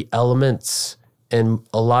 all the elements and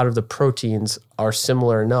a lot of the proteins are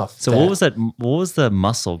similar enough. So what was that? What was the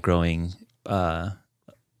muscle growing,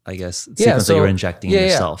 sequence that you were injecting in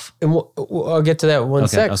yourself? And I'll get to that in one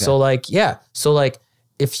sec. Okay. So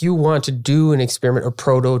if you want to do an experiment or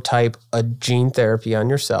prototype a gene therapy on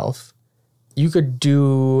yourself, you could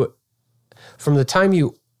do from the time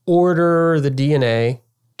you order the DNA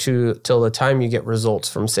till the time you get results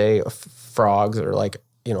from, say, frogs or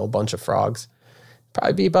a bunch of frogs,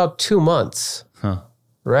 probably be about 2 months,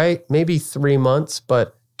 right? Maybe 3 months,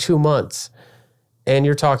 but 2 months. And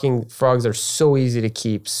you're talking frogs are so easy to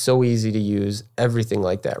keep, so easy to use, everything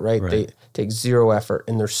like that, right? They take zero effort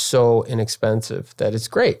and they're so inexpensive that it's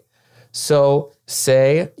great. So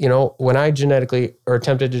say, when I genetically or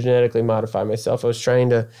attempted to genetically modify myself, I was trying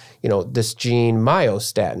to, this gene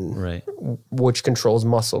myostatin, which controls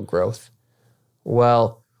muscle growth.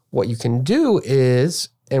 Well, what you can do is,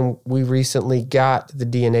 and we recently got the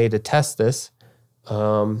DNA to test this,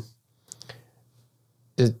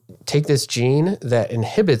 is take this gene that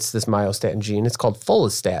inhibits this myostatin gene, it's called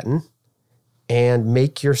follistatin, and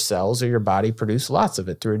make your cells or your body produce lots of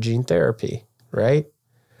it through a gene therapy, right?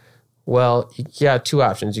 Well, you got two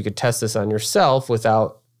options. You could test this on yourself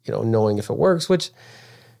without, knowing if it works, which,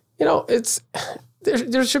 it's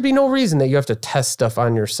there should be no reason that you have to test stuff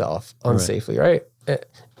on yourself unsafely, right?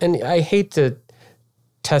 And I hate to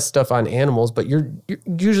test stuff on animals, but you're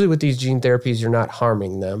usually with these gene therapies, you're not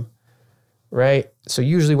harming them, right? So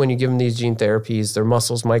usually when you give them these gene therapies, their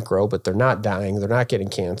muscles might grow, but they're not dying. They're not getting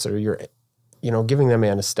cancer. You're, giving them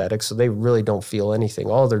anesthetics, so they really don't feel anything.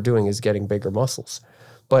 All they're doing is getting bigger muscles.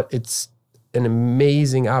 But it's an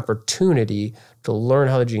amazing opportunity to learn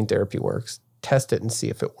how the gene therapy works, test it and see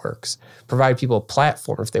if it works. Provide people a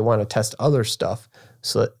platform if they want to test other stuff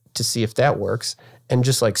to see if that works, and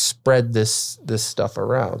just spread this stuff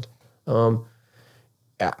around.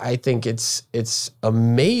 I think it's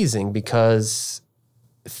amazing because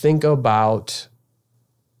think about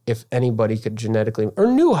if anybody could genetically or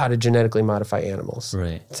knew how to genetically modify animals.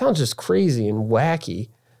 Right. It sounds just crazy and wacky,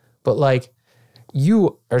 but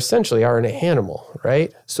you essentially are an animal,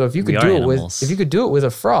 right? So if you could do it with a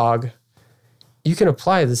frog, you can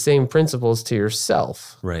apply the same principles to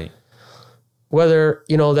yourself. Right. Whether,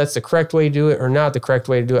 that's the correct way to do it or not the correct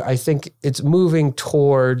way to do it, I think it's moving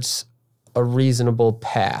towards a reasonable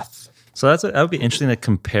path. So that would be interesting to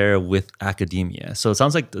compare with academia. So it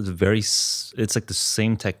sounds like it's like the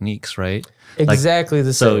same techniques, right? Exactly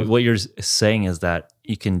the same. So what you're saying is that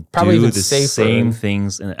you can probably do the safer. Same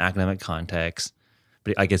things in an academic context,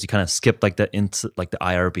 but I guess you kind of skip the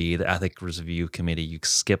IRB, the Ethics Review Committee. You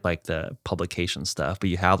skip the publication stuff, but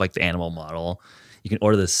you have the animal model. You can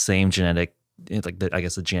order the same genetic,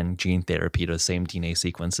 the gene therapy to the same DNA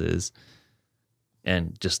sequences.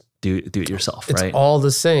 and just do it yourself, it's right? It's all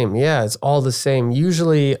the same. Yeah, it's all the same.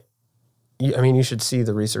 Usually, I mean, you should see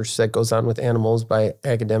the research that goes on with animals by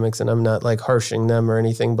academics, and I'm not like harshing them or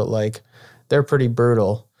anything, but like they're pretty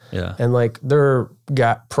brutal. Yeah. And like they're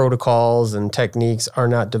got protocols and techniques are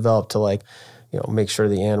not developed to like, make sure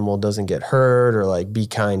the animal doesn't get hurt or like be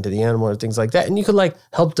kind to the animal or things like that. And you could like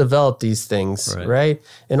help develop these things, right?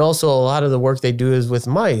 And also a lot of the work they do is with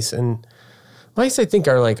mice. And mice, I think,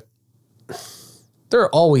 are like, they're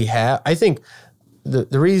all we have. I think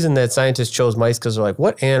the reason that scientists chose mice because they're like,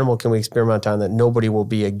 what animal can we experiment on that nobody will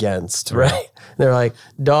be against, right? And they're like,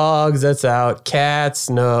 dogs, that's out. Cats,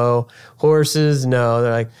 no. Horses, no.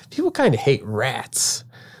 They're like, people kind of hate rats.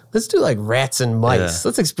 Let's do like rats and mice.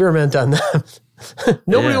 Let's experiment on them.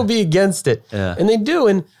 Nobody will be against it. Yeah. And they do.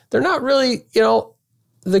 And they're not really,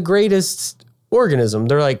 the greatest organism.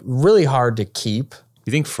 They're like really hard to keep.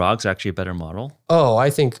 You think frogs are actually a better model? Oh, I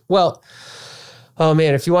think, oh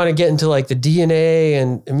man, if you want to get into like the DNA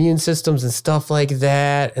and immune systems and stuff like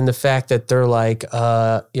that, and the fact that they're like,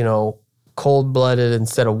 cold-blooded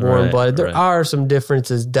instead of warm-blooded, there are some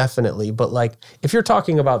differences, definitely. But like, if you're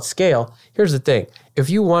talking about scale, here's the thing. If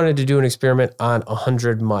you wanted to do an experiment on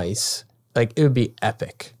 100 mice, like it would be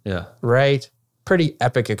epic. Yeah. Right? Pretty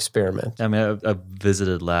epic experiment. I mean, I've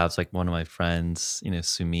visited labs, like one of my friends,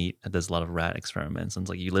 Sumit, does a lot of rat experiments. And it's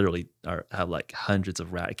like you literally have like hundreds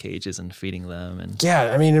of rat cages and feeding them. And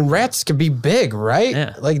yeah, I mean, and rats can be big, right?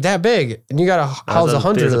 Yeah. Like that big. And you got to house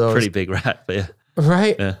 100 of those. Pretty big rat, but yeah.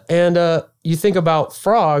 Right? Yeah. And you think about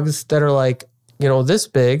frogs that are like, this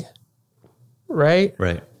big, right?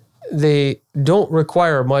 Right. They don't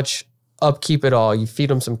require much upkeep at all. You feed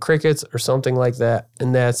them some crickets or something like that,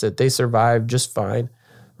 and that's it. They survive just fine,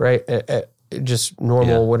 right? At just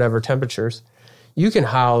normal whatever temperatures. You can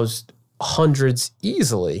house hundreds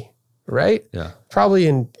easily, right? Yeah. Probably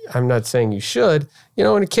I'm not saying you should, in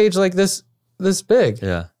a cage like this big.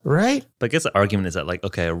 Yeah. Right? But I guess the argument is that like,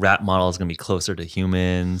 okay, a rat model is going to be closer to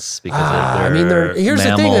humans because here's mammals.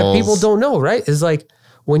 The thing that people don't know, right? Is like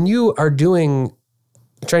when you are trying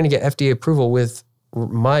to get FDA approval with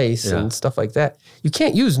mice and stuff like that, you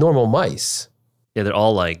can't use normal mice. Yeah, they're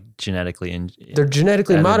all like genetically they're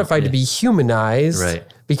genetically modified to be humanized, right?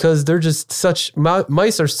 Because they're just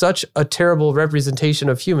mice are such a terrible representation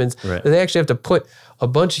of humans that they actually have to put a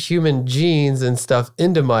bunch of human genes and stuff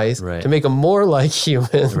into mice to make them more like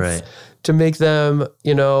humans, to make them,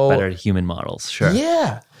 better human models. Sure.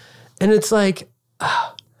 Yeah. And it's like,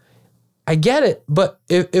 I get it, but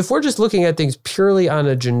if we're just looking at things purely on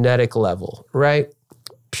a genetic level, right?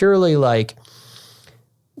 Purely like,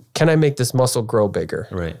 can I make this muscle grow bigger?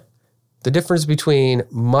 Right. The difference between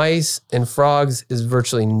mice and frogs is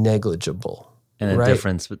virtually negligible. And the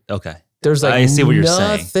difference, okay. There's like I see what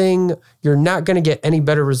you're saying. You're not going to get any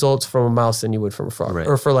better results from a mouse than you would from a frog. Right.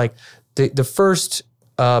 Or for like the first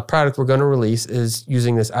product we're going to release is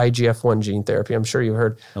using this IGF-1 gene therapy. I'm sure you've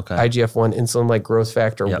heard IGF-1, insulin-like growth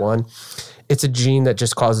factor 1. It's a gene that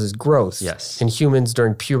just causes growth. Yes. In humans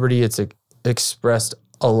during puberty, it's expressed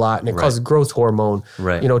a lot, and it causes growth hormone,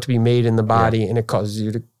 to be made in the body, and it causes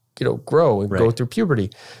you to, grow and go through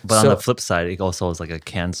puberty. But on the flip side, it also is like a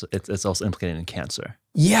cancer. It's also implicated in cancer.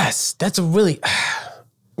 Yes, that's a really.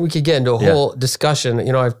 We could get into a whole discussion.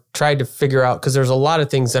 I've tried to figure out because there's a lot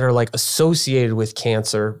of things that are like associated with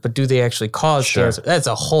cancer, but do they actually cause cancer? That's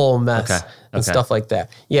a whole mess and stuff like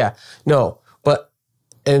that. Yeah, no, but.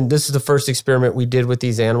 And this is the first experiment we did with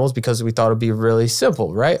these animals because we thought it'd be really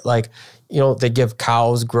simple, right? Like, they give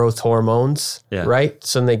cows growth hormones, right?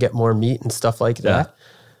 So then they get more meat and stuff like that.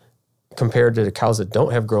 Compared to the cows that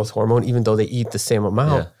don't have growth hormone, even though they eat the same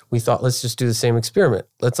amount, we thought, let's just do the same experiment.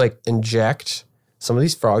 Let's like inject some of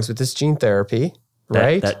these frogs with this gene therapy,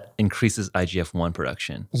 right? That increases IGF-1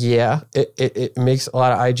 production. Yeah, it makes a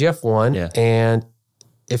lot of IGF-1. And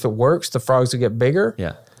if it works, the frogs will get bigger.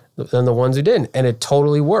 Yeah. Than the ones who didn't. And it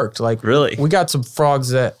totally worked. Like, really? We got some frogs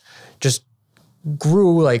that just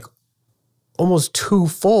grew like almost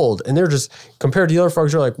twofold. And they're just, compared to the other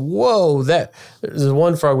frogs, you're like, whoa, there's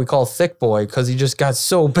one frog we call Thick Boy because he just got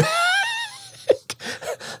so big.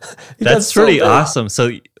 That's pretty awesome.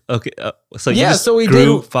 So, okay. So we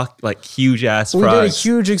grew like huge ass frogs. We did a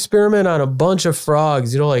huge experiment on a bunch of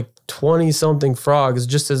frogs, like 20 something frogs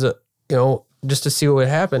just as a, just to see what would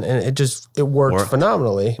happen. And it worked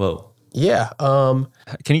phenomenally. Whoa. Yeah.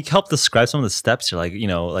 Can you help describe some of the steps here? Like,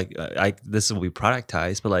 this will be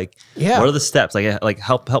productized, but like, what are the steps? Like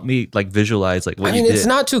help me like visualize like what you did. It's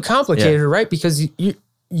not too complicated, right? Because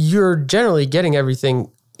you're generally getting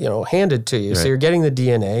everything, handed to you. Right. So you're getting the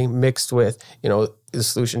DNA mixed with, the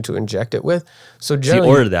solution to inject it with. So So you generally,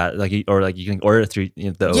 order that, you can order it through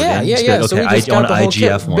the ODN. yeah. Just be like, So we okay, just I want got the whole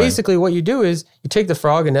kit. IGF-1. Basically, what you do is you take the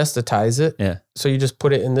frog, anesthetize it. Yeah. So you just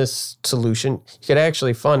put it in this solution. You could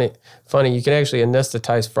actually, funny, you can actually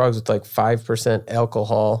anesthetize frogs with like 5%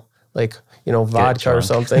 alcohol, like, vodka or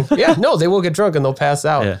something. Yeah, no, they will get drunk and they'll pass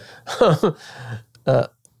out. Yeah.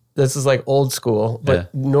 This is like old school,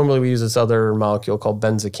 but normally we use this other molecule called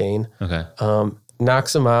benzocaine. Okay.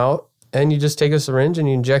 Knocks them out, and you just take a syringe and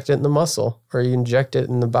you inject it in the muscle, or you inject it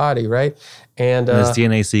in the body, right? And this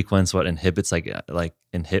DNA sequence, what inhibits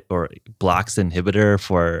or blocks the inhibitor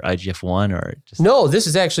for IGF-1 or just? No, this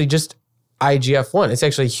is actually just IGF-1. It's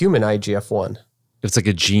actually human IGF-1. It's like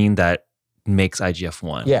a gene that makes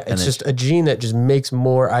IGF-1. Yeah, it's just a gene that just makes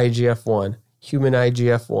more IGF-1, human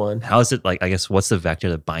IGF-1. How is it I guess, what's the vector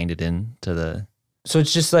to bind it in to the? So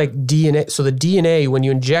it's just like DNA. So the DNA, when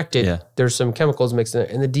you inject it, there's some chemicals mixed in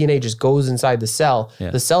it, and the DNA just goes inside the cell.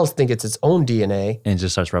 Yeah. The cells think it's its own DNA. And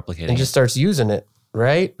just starts replicating. And just starts using it,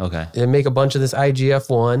 right? Okay. They make a bunch of this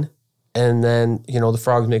IGF-1, and then, the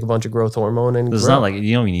frogs make a bunch of growth hormone. And it's not like,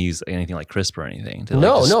 you don't even use anything like CRISPR or anything. To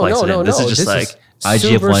no. This is just like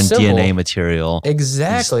IGF-1 DNA material.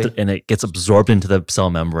 Exactly. And it gets absorbed into the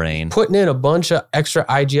cell membrane. Putting in a bunch of extra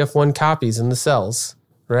IGF-1 copies in the cells.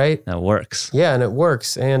 Right? That works. Yeah, and it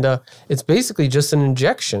works. And it's basically just an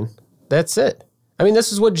injection. That's it. I mean,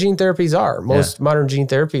 this is what gene therapies are. Most modern gene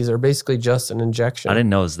therapies are basically just an injection. I didn't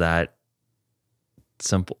know it was that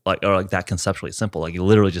simple, or that conceptually simple. You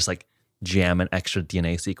literally just jam in extra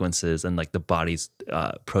DNA sequences, and the body's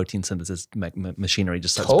protein synthesis machinery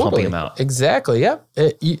just starts pumping them out. Exactly. Yeah.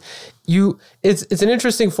 It's an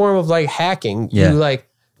interesting form of hacking. Yeah. You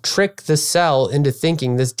trick the cell into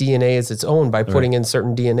thinking this DNA is its own by putting in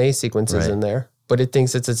certain DNA sequences in there, but it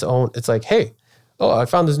thinks it's its own. It's like, hey, I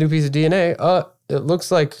found this new piece of DNA. It looks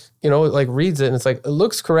like, it reads it, and it's like, it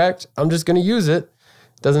looks correct. I'm just going to use it.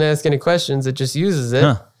 Doesn't ask any questions. It just uses it.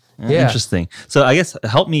 Huh. Yeah. Interesting. So I guess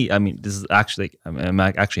help me. I mean, this is actually, I'm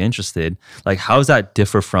actually interested. How does that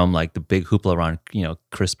differ from the big hoopla around,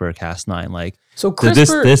 CRISPR Cas9? So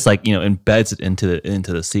CRISPR, this embeds it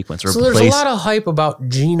into the sequence. So there's a lot of hype about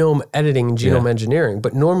genome editing and genome engineering,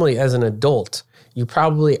 but normally as an adult, you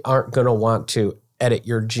probably aren't going to want to edit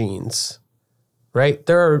your genes, right?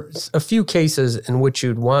 There are a few cases in which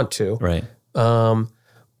you'd want to, right?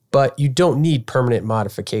 But you don't need permanent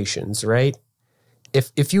modifications, right?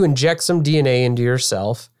 If you inject some DNA into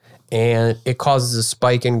yourself and it causes a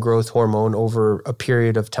spike in growth hormone over a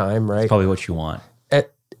period of time, right? That's probably what you want.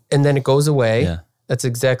 And then it goes away. That's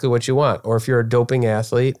exactly what you want. Or if you're a doping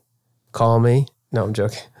athlete, call me. No, I'm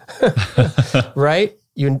joking. Right?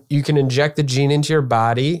 You can inject the gene into your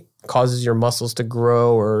body, causes your muscles to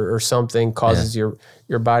grow or something, causes your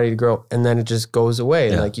body to grow, and then it just goes away.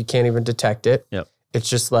 And you can't even detect it. Yep. It's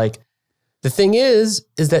just the thing is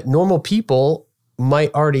that normal people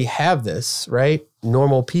might already have this, right?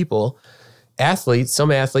 Normal people,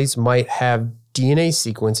 some athletes might have DNA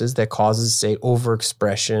sequences that causes, say,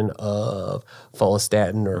 overexpression of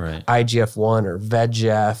follistatin or IGF-1 or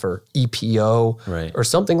VEGF or EPO or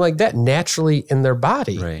something like that naturally in their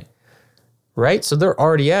body. Right? So they're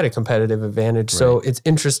already at a competitive advantage. So it's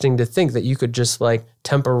interesting to think that you could just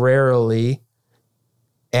temporarily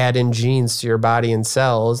add in genes to your body and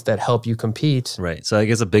cells that help you compete. Right. So I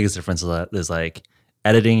guess the biggest difference is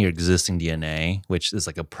editing your existing DNA, which is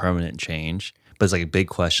a permanent change. But it's a big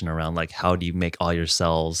question around how do you make all your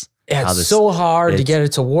cells? Yeah, it's so hard to get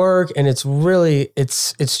it to work, and it's really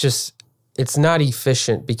it's not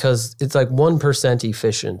efficient because it's 1%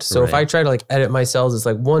 efficient. So if I try to edit my cells, it's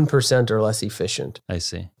 1% or less efficient. I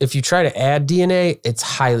see. If you try to add DNA, it's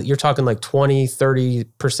you're talking 20,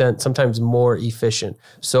 30%, sometimes more efficient.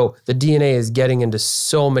 So the DNA is getting into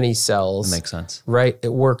so many cells. That makes sense. Right?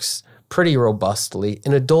 It works pretty robustly.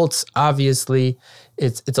 In adults, obviously,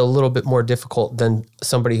 it's a little bit more difficult than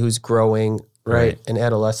somebody who's growing, right? An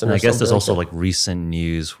adolescent. And I guess there's also recent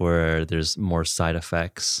news where there's more side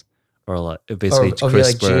effects, or basically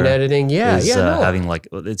CRISPR gene editing. Having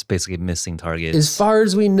it's basically missing targets. As far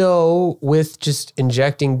as we know, with just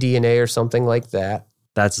injecting DNA or something like that.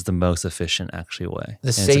 That's the most efficient actually way.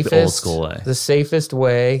 The safest, the old school way. The safest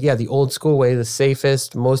way. Yeah, the old school way, the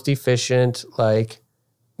safest, most efficient,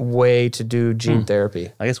 way to do gene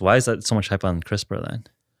therapy. I guess why is that so much hype on CRISPR then?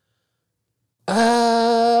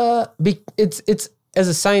 It's as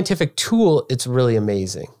a scientific tool, it's really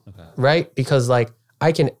amazing, right? Because I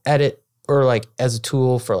can edit, or as a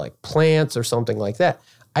tool for plants or something like that,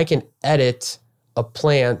 I can edit a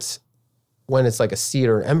plant when it's a seed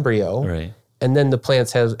or an embryo, right? And then the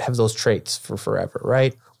plants have those traits for forever,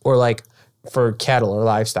 right? or like for cattle or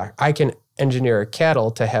livestock, I can engineer a cattle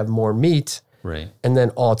to have more meat, right? And then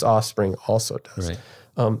all its offspring also does.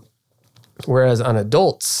 Right. Whereas on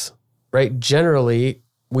adults, right, generally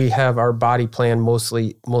we have our body plan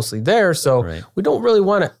mostly there, so we don't really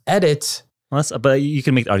want to edit. Well, but you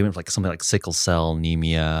can make the argument for like something like sickle cell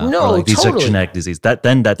anemia, no, or like these totally. genetic disease. That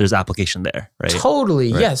there's application there, right?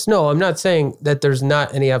 Totally, right. Yes. No, I'm not saying that there's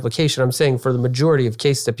not any application. I'm saying for the majority of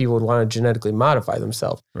cases that people would want to genetically modify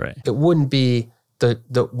themselves, right? It wouldn't be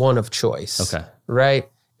the one of choice. Okay. Right?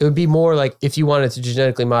 It would be more like if you wanted to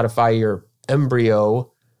genetically modify your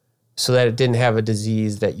embryo so that it didn't have a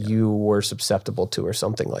disease that you were susceptible to or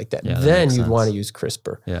something like that. Yeah, then you'd want to use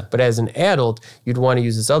CRISPR. Yeah. But as an adult, you'd want to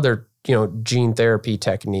use this other, gene therapy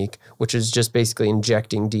technique, which is just basically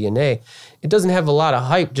injecting DNA. It doesn't have a lot of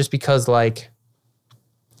hype just because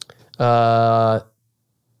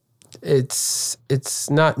it's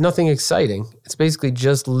nothing exciting. It's basically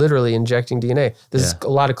just literally injecting DNA. A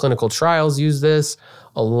lot of clinical trials use this.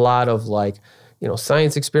 A lot of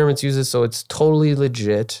science experiments use this. So it's totally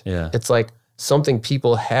legit. Yeah. It's like something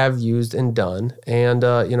people have used and done. And,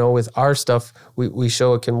 with our stuff, we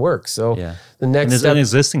show it can work. So the next there's step,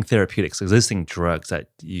 existing therapeutics, existing drugs that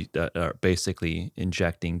are basically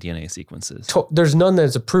injecting DNA sequences. There's none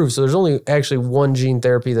that's approved. So there's only actually one gene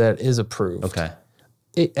therapy that is approved. Okay.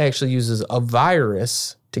 It actually uses a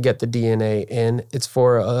virus to get the DNA in. It's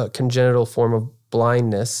for a congenital form of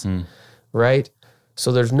blindness, right?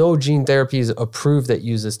 So there's no gene therapies approved that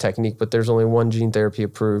use this technique, but there's only one gene therapy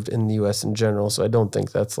approved in the US in general. So I don't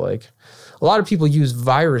think that's a lot of people use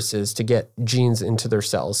viruses to get genes into their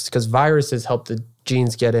cells because viruses help the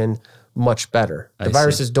genes get in much better. The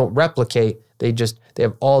viruses don't replicate. They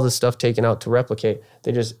have all the stuff taken out to replicate.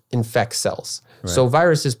 They just infect cells. Right. So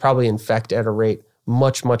viruses probably infect at a rate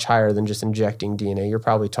much, much higher than just injecting DNA. You're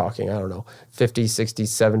probably talking, 50, 60,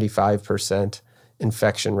 75%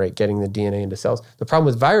 infection rate getting the DNA into cells. The problem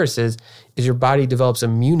with viruses is your body develops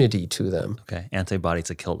immunity to them. Okay, antibodies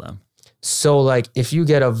to kill them. So if you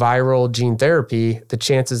get a viral gene therapy, the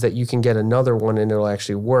chances that you can get another one and it'll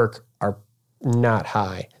actually work are not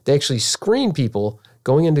high. They actually screen people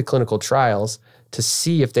going into clinical trials to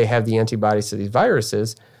see if they have the antibodies to these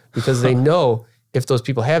viruses because they know if those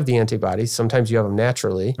people have the antibodies, sometimes you have them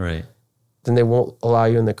naturally, right? Then they won't allow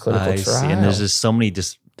you in the clinical trial. See. And there's just so many,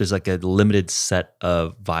 there's like a limited set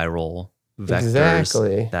of viral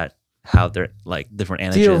vectors that have their different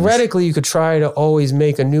antigens. Theoretically, you could try to always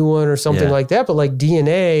make a new one or something like that, but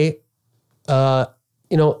DNA,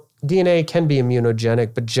 DNA can be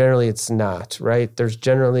immunogenic, but generally it's not, right? There's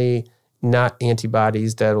generally not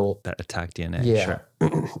antibodies that attack DNA. Yeah. Sure.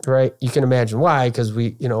 Right. You can imagine why, because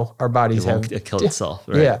our bodies it kill itself.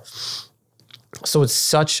 Right? Yeah. So it's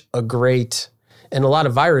such a great, and a lot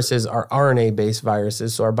of viruses are RNA-based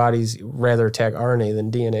viruses. So our bodies rather attack RNA than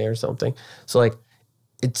DNA or something. So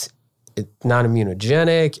it's not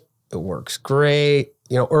immunogenic. It works great,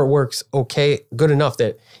 or it works okay, good enough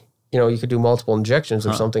that, you could do multiple injections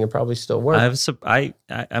or something and probably still work. This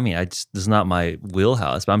is not my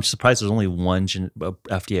wheelhouse, but I'm surprised there's only one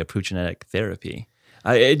FDA-approved genetic therapy.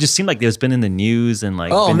 It just seemed like there's been in the news and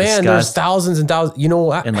there's thousands and thousands.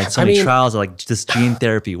 And so many trials are this gene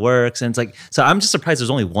therapy works, and it's so I'm just surprised there's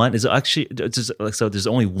only one. Is it actually just so there's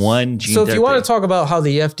only one gene therapy? So if you want to talk about how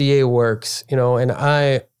the FDA works, and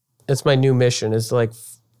it's my new mission is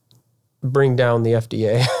bring down the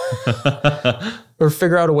FDA or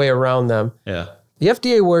figure out a way around them. Yeah. The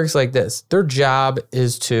FDA works like this. Their job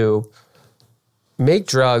is to make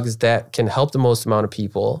drugs that can help the most amount of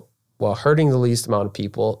people while hurting the least amount of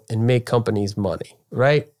people and make companies money,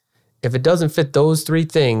 right? If it doesn't fit those three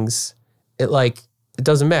things, it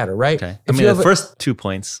doesn't matter, right? Okay. The first 2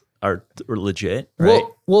 points are legit, right?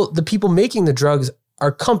 Well, the people making the drugs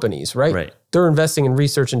are companies, right? Right. They're investing in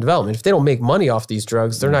research and development. If they don't make money off these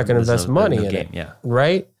drugs, they're not going to invest money in it,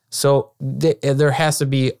 right? So there has to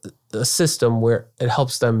be a system where it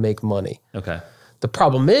helps them make money. Okay. The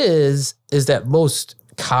problem is that most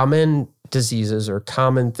common diseases or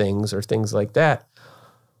common things or things like that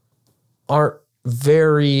aren't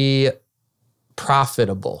very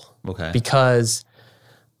profitable. Okay. Because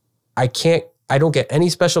I don't get any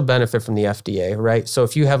special benefit from the FDA, right? So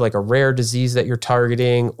if you have a rare disease that you're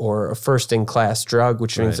targeting or a first-in-class drug,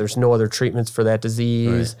 which means there's no other treatments for that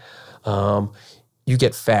disease, you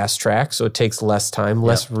get fast track, so it takes less time,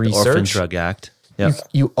 less research. The Orphan Drug Act. Yep.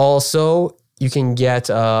 You can get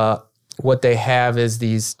what they have is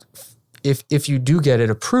these. If you do get it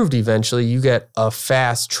approved eventually, you get a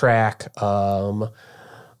fast track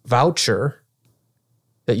voucher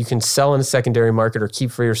that you can sell in a secondary market or keep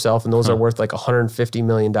for yourself. And those are worth like $150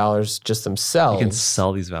 million just themselves. You can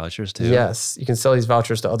sell these vouchers too. Yes. You can sell these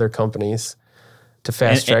vouchers to other companies to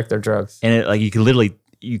fast track their drugs. And it, like you can literally,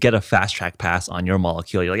 you get a fast track pass on your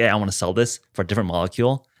molecule. You're like, yeah, I want to sell this for a different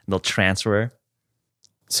molecule. And they'll transfer.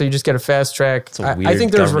 So you just get a fast track. I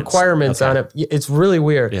think there's requirements on it. It's really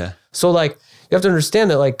weird. Yeah. So like, you have to understand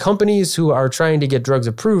that like companies who are trying to get drugs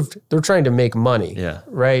approved, they're trying to make money. Yeah.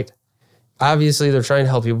 Right? Obviously, they're trying to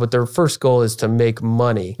help you, but their first goal is to make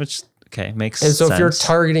money. Which, makes sense. And so if you're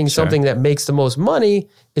targeting something that makes the most money,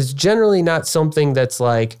 it's generally not something that's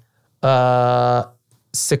like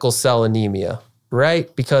sickle cell anemia,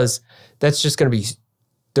 right? Because that's just going to be,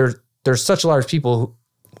 there's such a large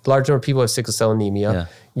number of people have sickle cell anemia. Yeah.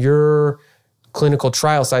 Your clinical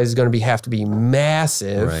trial size is going to have to be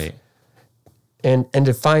massive. Right. And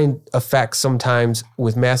to find effects sometimes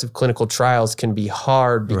with massive clinical trials can be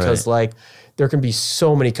hard because like there can be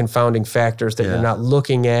so many confounding factors that you're not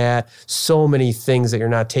looking at, so many things that you're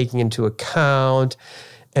not taking into account,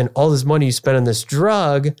 and all this money you spend on this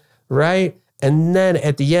drug, right? And then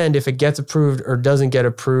at the end, if it gets approved or doesn't get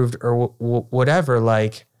approved or whatever,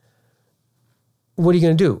 like, what are you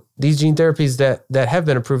going to do? These gene therapies that have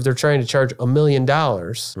been approved, they're trying to charge $1 million.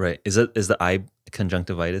 Right. Is the eye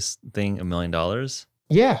conjunctivitis thing $1 million?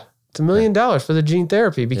 Yeah, it's $1 million for the gene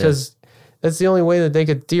therapy because that's the only way that they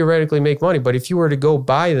could theoretically make money. But if you were to go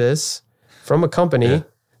buy this from a company,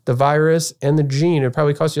 the virus and the gene, it'd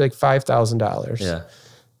probably cost you like $5,000. Yeah.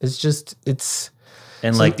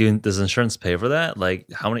 And like, does insurance pay for that?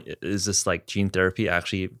 Like, how many is this like gene therapy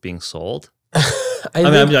actually being sold?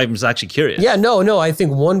 I'm just actually curious. Yeah, no. I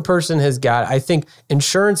think one person I think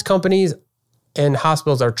insurance companies and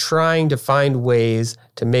hospitals are trying to find ways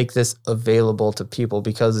to make this available to people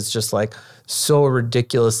because it's just like so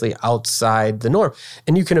ridiculously outside the norm.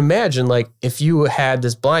 And you can imagine like if you had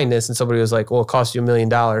this blindness and somebody was like, well, it costs you $1 million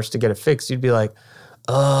to get it fixed, you'd be like,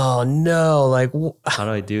 oh no, like how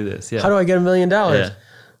do I do this? Yeah. How do I get $1 million? Yeah.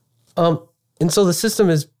 And so the system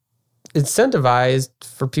is incentivized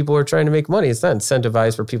for people who are trying to make money. It's not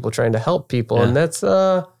incentivized for people trying to help people. Yeah. And that's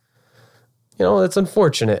that's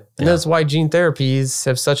unfortunate. And that's why gene therapies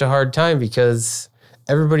have such a hard time because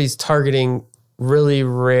everybody's targeting really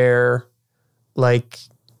rare like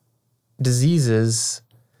diseases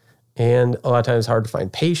and a lot of times it's hard to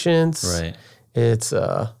find patients. Right. It's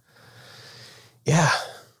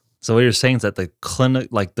So what you're saying is that the clinic,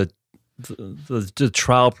 like the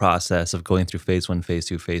trial process of going through phase 1, phase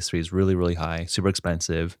 2, phase 3 is really, really high, super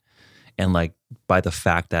expensive. And like by the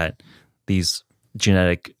fact that these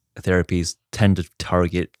genetic therapies tend to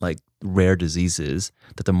target like rare diseases,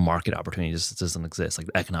 that the market opportunity just doesn't exist. Like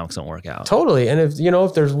the economics don't work out. Totally. And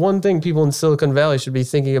if there's one thing people in Silicon Valley should be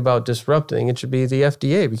thinking about disrupting, it should be the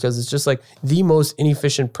FDA because it's just like the most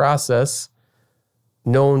inefficient process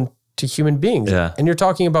known to human beings. Yeah. And you're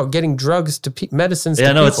talking about getting drugs to medicines to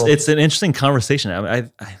people. It's an interesting conversation.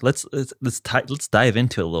 Let's dive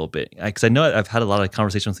into it a little bit. Because I know I've had a lot of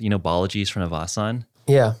conversations with Balaji Srinivasan.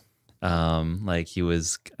 Yeah. Like he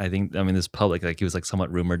was, this public, like he was like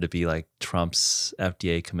somewhat rumored to be like Trump's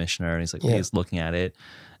FDA commissioner. And he's like, he's looking at it.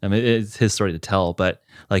 I mean, it's his story to tell, but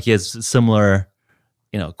like he has similar,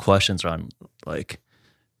 questions around like,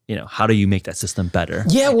 how do you make that system better?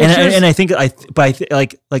 Yeah. Well, and I think, how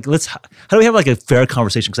do we have like a fair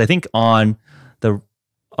conversation? Because I think on the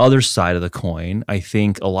other side of the coin, I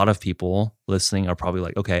think a lot of people listening are probably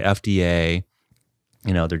like, okay, FDA,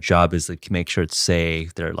 their job is to make sure it's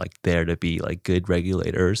safe. They're like there to be like good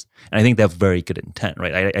regulators. And I think they have very good intent,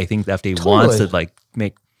 right? I think the FDA wants to like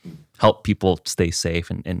help people stay safe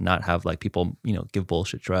and not have like people, give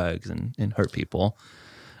bullshit drugs and hurt people.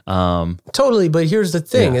 Totally. But here's the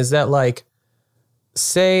thing is that like,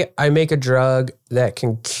 say I make a drug that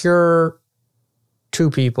can cure 2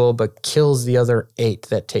 people, but kills the other 8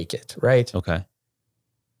 that take it, right? Okay.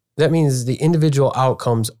 That means the individual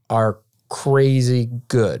outcomes are crazy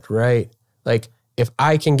good, right? Like if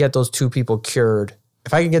I can get those 2 people cured,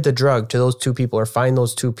 if I can get the drug to those 2 people or find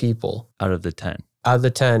those 2 people out of the 10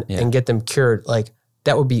 and get them cured, like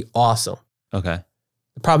that would be awesome. Okay.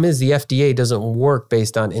 The problem is the FDA doesn't work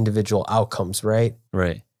based on individual outcomes, right?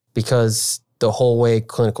 Right. Because the whole way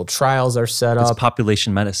clinical trials are set up. It's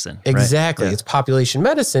population medicine. Exactly. Right? It's population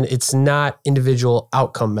medicine. It's not individual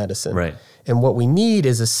outcome medicine. Right. And what we need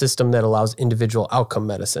is a system that allows individual outcome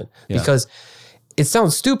medicine. Because it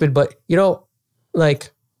sounds stupid, but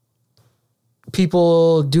like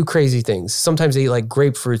people do crazy things. Sometimes they eat like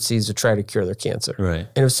grapefruit seeds to try to cure their cancer. Right.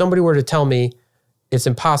 And if somebody were to tell me it's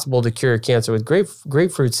impossible to cure cancer with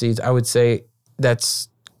grapefruit seeds, I would say that's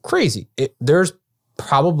crazy. There's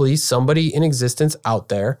probably somebody in existence out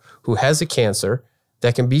there who has a cancer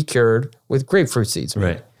that can be cured with grapefruit seeds.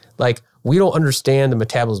 Right. Like, we don't understand the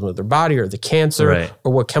metabolism of their body or the cancer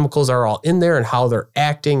or what chemicals are all in there and how they're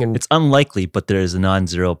acting. And it's unlikely, but there's a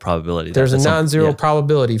non-zero probability. There's a non-zero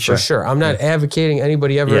probability for sure. I'm not advocating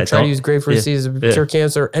anybody ever try to use grapefruit seeds to cure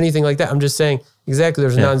cancer or anything like that. I'm just saying exactly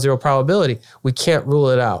there's a non-zero probability. We can't rule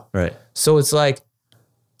it out. Right. So it's like,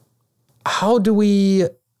 how do we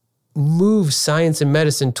move science and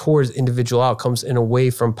medicine towards individual outcomes and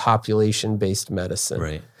away from population-based medicine?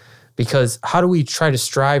 Right. Because how do we try to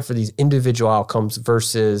strive for these individual outcomes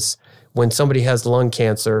versus when somebody has lung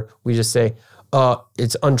cancer, we just say,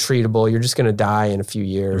 it's untreatable. You're just going to die in a few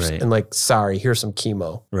years. Right. And like, sorry, here's some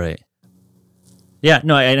chemo. Right. Yeah,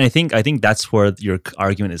 no, and I think that's where your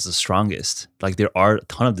argument is the strongest. Like, there are a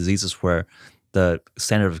ton of diseases where the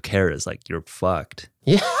standard of care is like, you're fucked.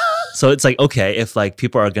 Yeah. So it's like, okay, if like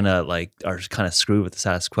people are gonna like are kind of screwed with the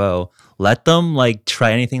status quo, let them like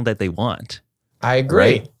try anything that they want. I agree.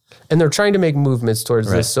 Right? And they're trying to make movements towards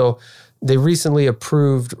this. So they recently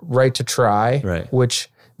approved right to try, which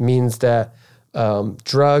means that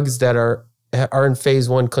drugs that are in phase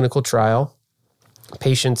 1 clinical trial,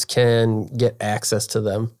 patients can get access to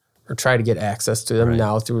them or try to get access to them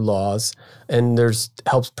now through laws. And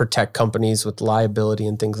helps protect companies with liability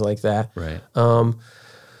and things like that. Right.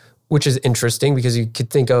 Which is interesting because you could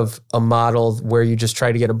think of a model where you just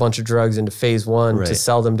try to get a bunch of drugs into phase 1 to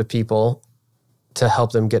sell them to people to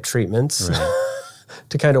help them get treatments,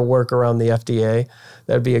 to kind of work around the FDA.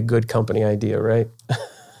 That'd be a good company idea, right?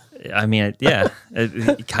 I mean,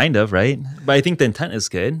 kind of, right? But I think the intent is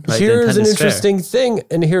good. Right? Here's an interesting thing,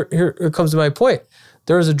 and here comes to my point.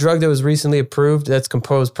 There was a drug that was recently approved that's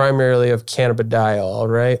composed primarily of cannabidiol,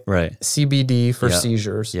 right? Right. CBD for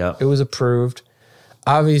seizures. Yeah. It was approved.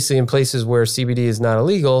 Obviously, in places where CBD is not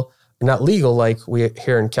legal like we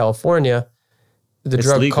here in California, the it's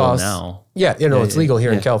drug legal costs now. It's legal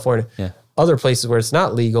here in California. Yeah. Other places where it's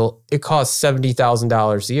not legal, it costs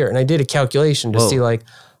 $70,000 a year. And I did a calculation to see like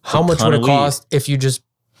how much would it cost if you just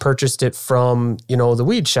purchased it from, the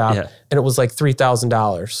weed shop, and it was like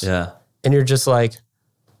 $3,000. Yeah. And you're just like,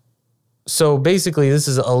 so basically this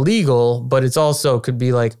is illegal, but it's also could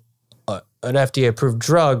be like an FDA approved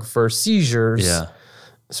drug for seizures. Yeah.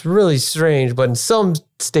 It's really strange, but in some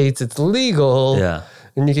states it's legal. Yeah.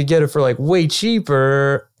 And you could get it for like way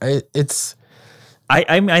cheaper. I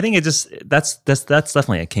think it just that's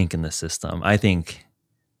definitely a kink in the system. I think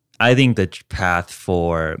the path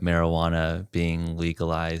for marijuana being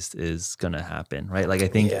legalized is gonna happen, right? Like I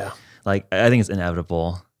think it's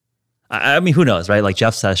inevitable. I mean, who knows, right? Like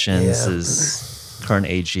Jeff Sessions is current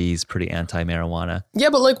AG is pretty anti-marijuana. Yeah,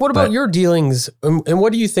 but like, what about your dealings? And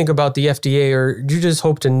what do you think about the FDA? Or do you just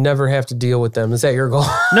hope to never have to deal with them? Is that your goal?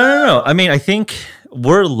 No. I mean, I think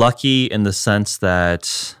we're lucky in the sense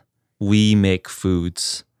that we make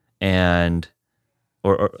foods or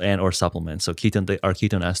supplements. So our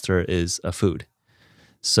ketone ester is a food.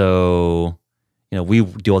 So, we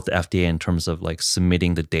deal with the FDA in terms of like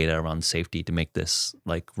submitting the data around safety to make this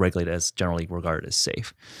like regulated as generally regarded as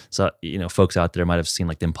safe. So, folks out there might have seen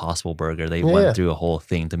like the Impossible Burger. They went through a whole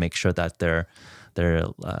thing to make sure that the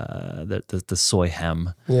soy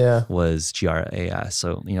hem was GRAS.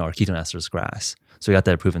 So, our ketone ester is GRAS. So we got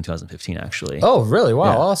that approved in 2015, actually. Oh, really?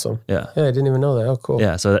 Wow, awesome. Yeah. Yeah, I didn't even know that. Oh, cool.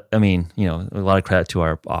 Yeah, so I mean, a lot of credit to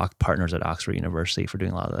our partners at Oxford University for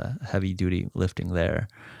doing a lot of the heavy duty lifting there.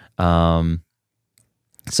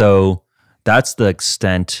 So that's the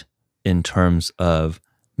extent in terms of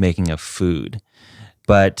making a food.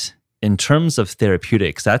 But in terms of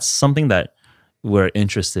therapeutics, that's something that we're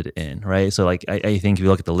interested in, right? So like I think if you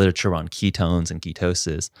look at the literature around ketones and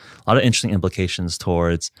ketosis, a lot of interesting implications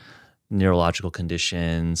towards neurological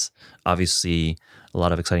conditions, obviously a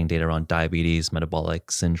lot of exciting data around diabetes,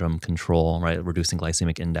 metabolic syndrome control, right? Reducing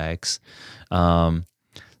glycemic index. I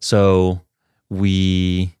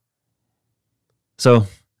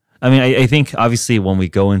mean, I think obviously when we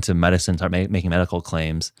go into medicine, start making medical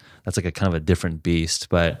claims, that's like a kind of a different beast.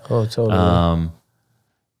 But totally.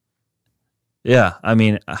 Yeah, I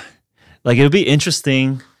mean, like it would be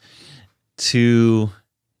interesting to,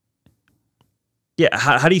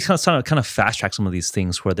 how do you kind of fast track some of these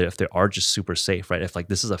things where if they are just super safe, right? If like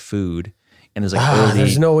this is a food and there's like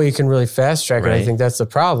there's no way you can really fast track it. I think that's the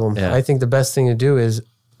problem. Yeah. I think the best thing to do is,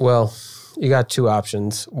 you got two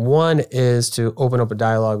options. One is to open up a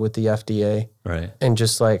dialogue with the FDA, right, and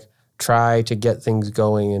just like try to get things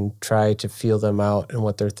going and try to feel them out and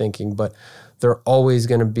what they're thinking. But they're always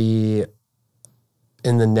going to be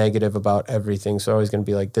in the negative about everything. So always going to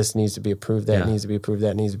be like, this needs to be approved, that needs to be approved,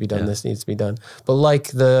 that needs to be done, this needs to be done. But like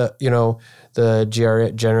the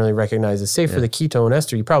GR generally recognized as safe for the ketone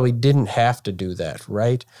ester, you probably didn't have to do that,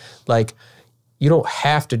 right? Like you don't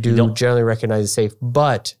have to do generally recognized as safe,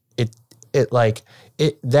 but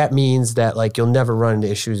that means that like you'll never run into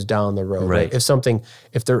issues down the road, right?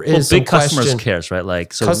 If there is some big customers question, cares, right?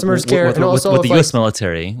 Like so customers care, with, and also with the U.S.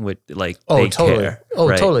 military, they care.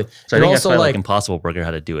 Right? Totally. So I and think also that's why like Impossible Burger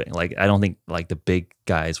had to do it. Like I don't think like the big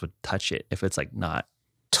guys would touch it if it's like not.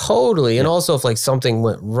 Totally. And also if like something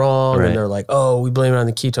went wrong and they're like, oh, we blame it on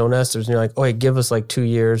the ketone esters, and you're like, oh, hey, give us like 2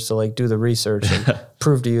 years to like do the research and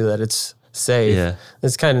prove to you that it's safe. Yeah.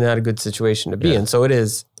 It's kind of not a good situation to be in. So it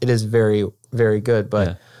is very, very good.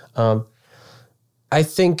 But I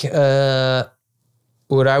think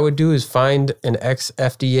what I would do is find an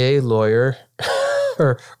ex-FDA lawyer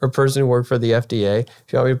or person who worked for the FDA.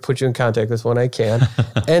 If you want me to put you in contact with one, I can.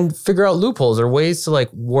 And figure out loopholes or ways to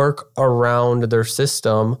like work around their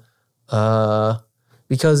system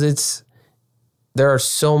because there are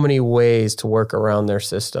so many ways to work around their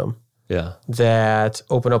system. Yeah, that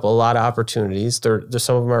open up a lot of opportunities.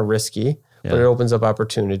 Some of them are risky, but it opens up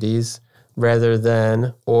opportunities rather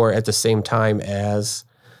than or at the same time as,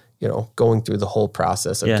 going through the whole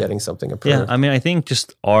process of getting something approved. Yeah, I mean, I think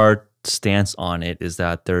just our stance on it is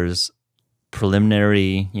that there's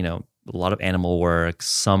preliminary, a lot of animal work,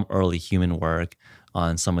 some early human work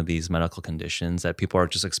on some of these medical conditions that people are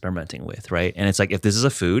just experimenting with, right? And it's like, if this is a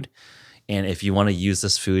food, and if you want to use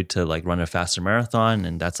this food to like run a faster marathon,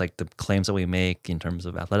 and that's like the claims that we make in terms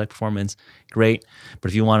of athletic performance, great.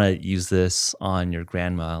 But if you want to use this on your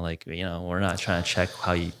grandma, like, we're not trying to check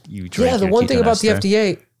how you drink. Yeah, the one thing about the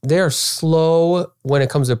FDA, they are slow when it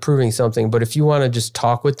comes to approving something. But if you want to just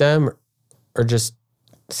talk with them or just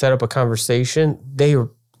set up a conversation,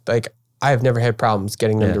 I have never had problems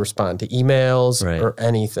getting them to respond to emails or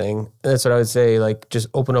anything. That's what I would say. Like, just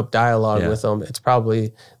open up dialogue with them. It's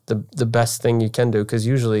probably the best thing you can do because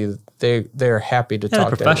usually they're happy to talk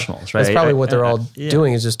to professionals, right? That's probably what they're all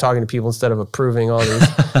doing is just talking to people instead of approving all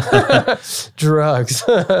these drugs.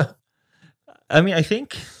 I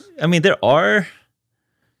mean, there are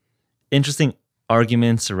interesting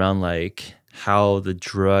arguments around like how the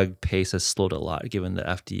drug pace has slowed a lot given the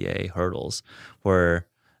FDA hurdles where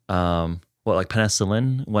like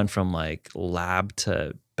penicillin went from like lab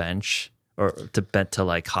to bench or to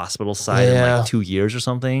like hospital side in like 2 years or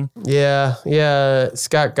something. Yeah.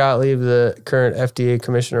 Scott Gottlieb, the current FDA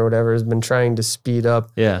commissioner or whatever, has been trying to speed up.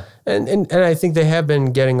 Yeah. And I think they have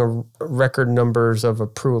been getting a record numbers of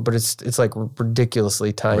approval, but it's like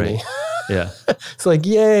ridiculously tiny. Right. Yeah. It's like,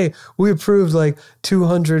 yay, we approved like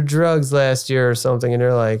 200 drugs last year or something. And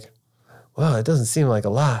they're like, wow, it doesn't seem like a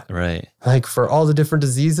lot. Right. Like for all the different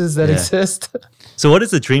diseases that exist. So what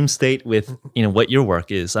is the dream state with, what your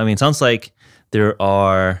work is? I mean, it sounds like there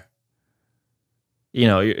are,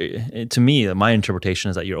 to me, my interpretation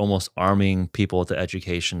is that you're almost arming people with the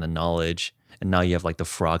education and knowledge. And now you have like the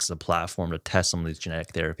frogs as a platform to test some of these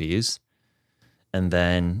genetic therapies. And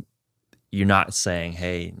then you're not saying,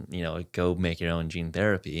 hey, go make your own gene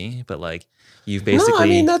therapy, but like you've basically. No, I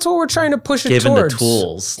mean, that's what we're trying to push it towards. Given the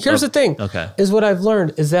tools. Here's the thing. Is what I've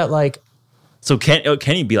learned is that like. So can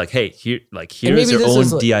you be like, hey, here's your own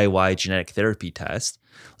DIY genetic therapy test.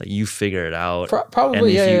 Like you figure it out.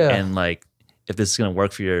 Probably, and like if this is gonna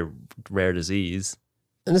work for your rare disease.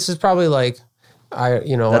 And this is probably like that's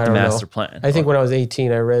the master plan. I think when I was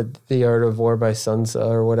 18, I read The Art of War by Sun Tzu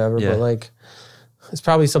or whatever, but like it's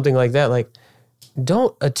probably something like that. Like,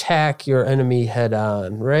 don't attack your enemy head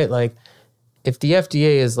on, right? Like, if the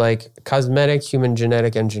FDA is like cosmetic human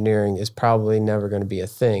genetic engineering is probably never going to be a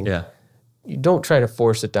thing. Yeah. You don't try to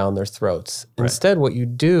force it down their throats. Right. Instead, what you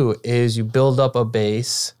do is you build up a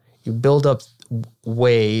base, you build up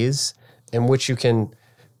ways in which you can,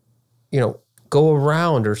 go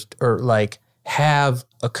around or like have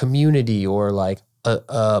a community or like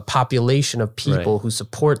a population of people who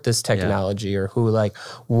support this technology or who like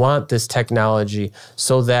want this technology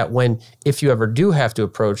so that if you ever do have to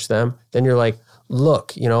approach them, then you're like,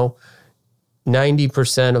 look,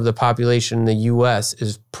 90% of the population in the US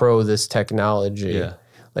is pro this technology. Yeah.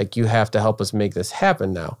 Like you have to help us make this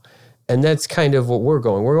happen now. And that's kind of what we're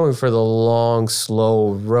going. We're going for the long,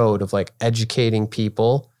 slow road of like educating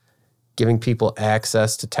people, giving people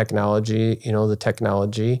access to technology, the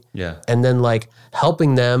technology. Yeah. And then like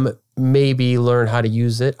helping them maybe learn how to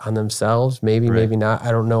use it on themselves. Maybe not.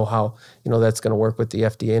 I don't know how, that's going to work with the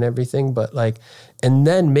FDA and everything. But like, and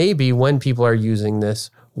then maybe when people are using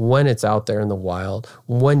this, when it's out there in the wild,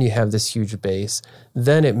 when you have this huge base,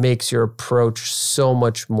 then it makes your approach so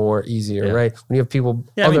much more easier, right? When you have people,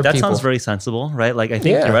 I mean, that sounds very sensible, right? Like I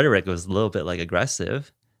think your rhetoric was a little bit like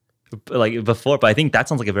aggressive, like before, but I think that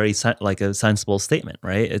sounds like a very like a sensible statement,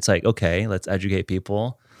 right? It's like, okay, let's educate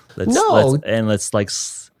people, let's like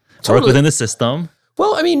work within the system.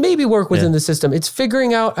 Well, I mean, maybe work within the system. It's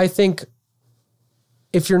figuring out, I think,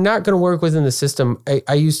 if you're not going to work within the system,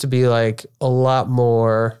 I used to be like a lot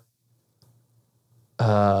more, if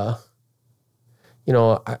I'm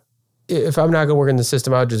not going to work in the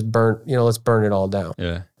system, I would just let's burn it all down.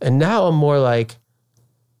 Yeah. And now I'm more like,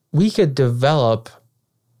 we could develop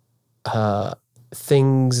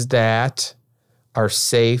things that are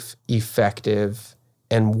safe, effective,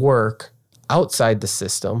 and work outside the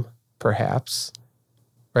system, perhaps,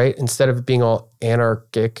 right? Instead of being all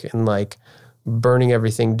anarchic and like burning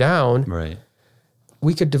everything down, right?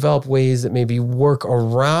 We could develop ways that maybe work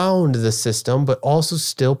around the system, but also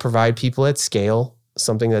still provide people at scale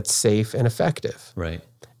something that's safe and effective. Right.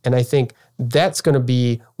 And I think that's going to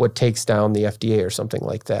be what takes down the FDA or something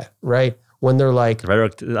like that, right? When they're like...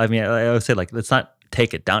 I mean, I would say like, let's not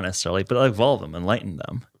take it down necessarily, but evolve them, enlighten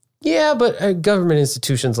them. Yeah, but government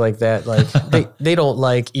institutions like that, like they don't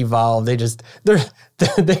like evolve. They just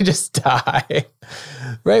die,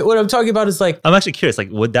 right? What I'm talking about is like, I'm actually curious.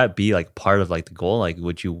 Like, would that be like part of like the goal? Like,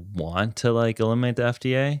 would you want to like eliminate the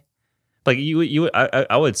FDA? Like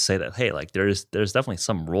I would say that, hey, like there's definitely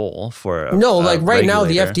some role for right now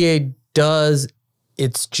the FDA does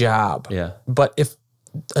its job. Yeah, but if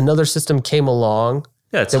another system came along,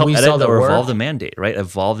 it's help edit or evolve the mandate, right?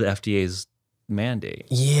 Evolve the FDA's mandate.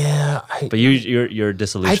 Yeah. But you're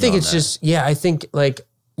disillusioned. I think it's just, I think like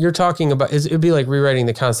you're talking about, it'd be like rewriting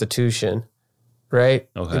the Constitution, right?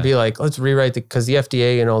 Okay. It'd be like, let's rewrite because the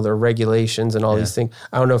FDA and all their regulations and all these things.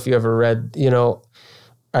 I don't know if you ever read,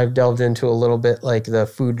 I've delved into a little bit like the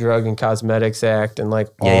Food, Drug, and Cosmetics Act and like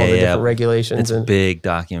all the different regulations. It's a big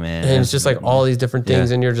document. And it's just like all these different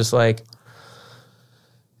things. And you're just like,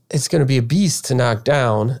 it's going to be a beast to knock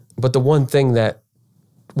down. But the one thing that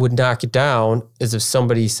would knock it down is if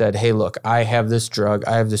somebody said, hey, look, I have this drug,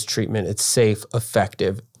 I have this treatment, it's safe,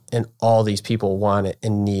 effective, and all these people want it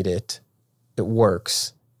and need it. It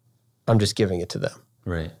works. I'm just giving it to them.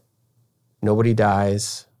 Right. Nobody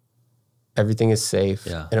dies. Everything is safe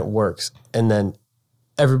and it works. And then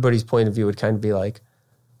everybody's point of view would kind of be like,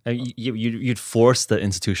 you'd force the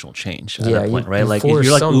institutional change at that point, right? Like you're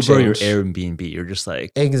like Uber, you're Airbnb. You're just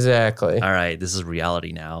like, exactly. All right, this is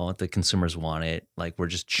reality now. The consumers want it. Like we're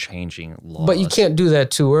just changing laws. But you can't do that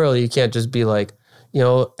too early. You can't just be like,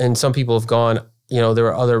 and some people have gone,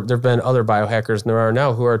 there've been other biohackers and there are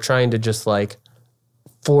now who are trying to just like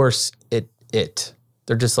force it.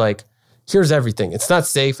 They're just like, here's everything. It's not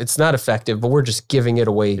safe. It's not effective, but we're just giving it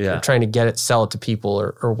away. Yeah. We're trying to sell it to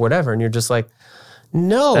people or whatever. And you're just like,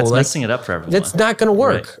 no, that's messing it up for everyone. That's not going to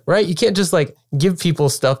work, right? You can't just like give people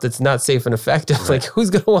stuff that's not safe and effective. Right. Like who's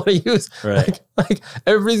going to want to use? Right. Like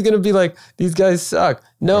everybody's going to be like, these guys suck.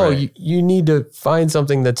 No, you need to find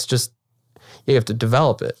something that's just, you have to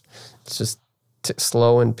develop it. It's just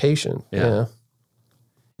slow and patient. Yeah.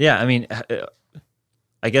 Yeah. I mean,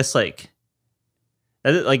 I guess like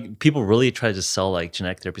people really try to sell like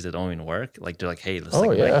genetic therapies that don't even work. Like they're like, hey, this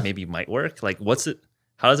like maybe might work. Like what's it?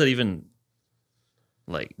 How does it even?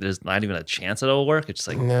 Like, there's not even a chance that it'll work. It's just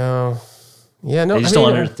like no, they just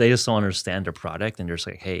don't understand their product, and they're just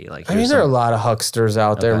like, hey, like there are a lot of hucksters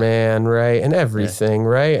out there, man, right, and everything,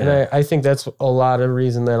 right, and I think that's a lot of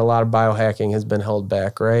reason that a lot of biohacking has been held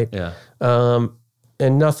back, right, and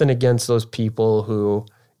nothing against those people who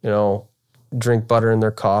drink butter in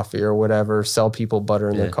their coffee or whatever, sell people butter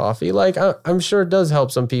in their coffee. Like I'm sure it does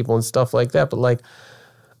help some people and stuff like that, but like.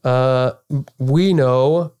 We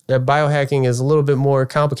know that biohacking is a little bit more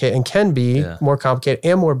complicated and can be more complicated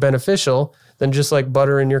and more beneficial than just like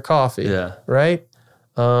butter in your coffee. Yeah. Right.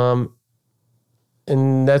 And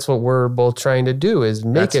that's what we're both trying to do is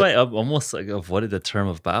make That's why I've almost like avoided the term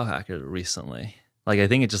of biohacker recently. Like I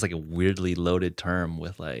think it's just like a weirdly loaded term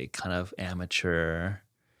with like kind of amateur.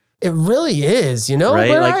 It really is, right?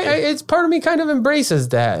 But like, it's part of me kind of embraces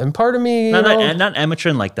that, and part of me, not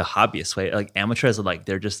amateur in like the hobbyist way. Like amateur as like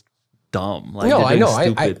they're just dumb. Like no, I know,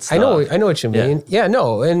 I know what you mean. Yeah,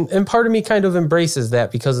 no, and part of me kind of embraces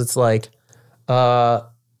that because it's like,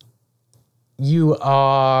 you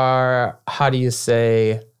are, how do you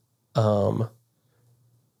say, I don't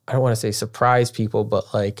want to say surprise people,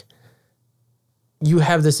 but like. You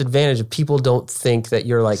have this advantage of people don't think that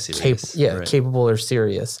you're like capable or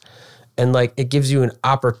serious. And like, it gives you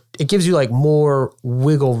it gives you like more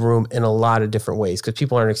wiggle room in a lot of different ways because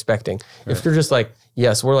people aren't expecting. Right. If you're just like,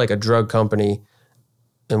 yes, we're like a drug company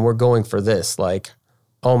and we're going for this, like,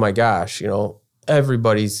 oh my gosh,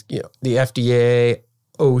 everybody's, the FDA,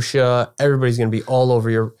 OSHA, everybody's going to be all over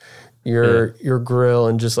your grill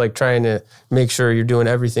and just like trying to make sure you're doing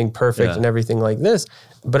everything perfect and everything like this.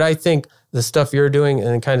 But I think the stuff you're doing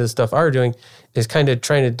and kind of the stuff I'm doing is kind of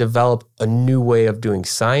trying to develop a new way of doing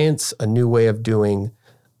science, a new way of doing,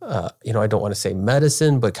 I don't want to say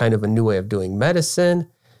medicine, but kind of a new way of doing medicine.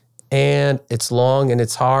 And it's long and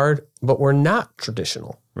it's hard, but we're not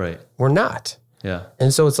traditional. Right. We're not. Yeah.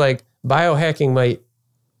 And so it's like biohacking might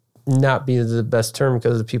not be the best term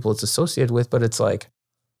because of the people it's associated with, but it's like,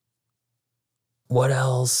 what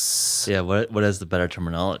else? Yeah, what is the better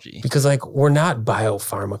terminology? Because like we're not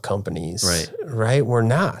biopharma companies. Right? We're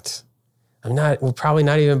not. We're probably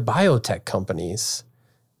not even biotech companies.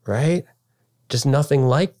 Right? Just nothing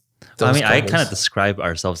like those companies. I kind of describe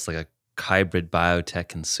ourselves like a hybrid biotech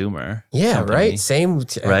consumer. Yeah, company. Right? Same,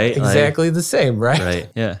 right? Exactly the same, right?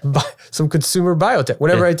 Right, yeah. Some consumer biotech.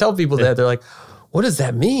 Whenever I tell people that, they're like, what does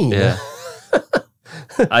that mean? Yeah.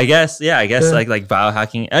 I guess like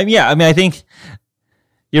biohacking. I think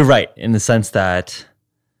you're right in the sense that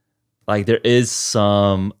like there is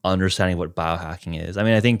some understanding of what biohacking is.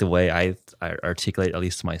 I think the way I articulate, at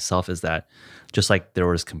least to myself, is that just like there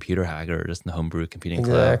was computer hackers in the homebrew computing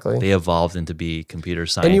club, they evolved into be computer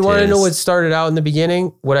scientists. And you want to know what started out in the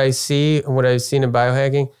beginning? What I see and what I've seen in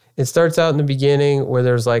biohacking, it starts out in the beginning where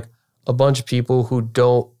there's like a bunch of people who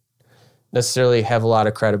don't necessarily have a lot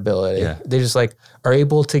of credibility. Yeah. They just like are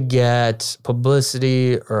able to get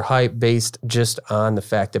publicity or hype based just on the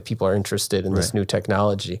fact that people are interested in this new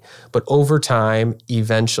technology. But over time,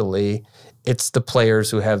 eventually, it's the players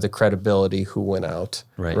who have the credibility who win out,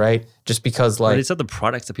 right? Just because like... But it's not the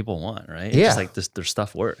products that people want, right? It's just like their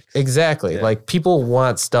stuff works. Exactly. Yeah. Like people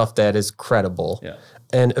want stuff that is credible. Yeah.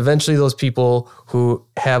 And eventually those people who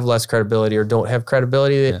have less credibility or don't have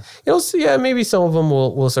credibility, maybe some of them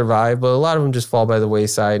will survive, but a lot of them just fall by the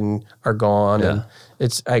wayside and are gone. Yeah. And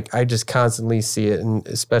it's I just constantly see it, and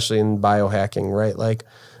especially in biohacking, right? Like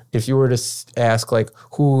if you were to ask like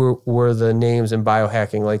who were the names in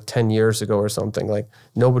biohacking like 10 years ago or something, like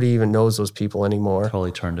nobody even knows those people anymore.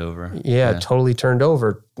 Totally turned over. Yeah, totally turned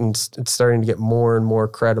over. And it's starting to get more and more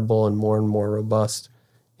credible and more robust.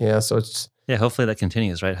 Yeah, so it's... Yeah, hopefully that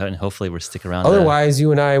continues, right? And hopefully we're stick around. Otherwise,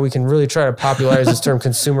 you and I, we can really try to popularize this term,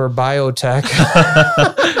 consumer biotech.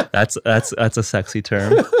 That's a sexy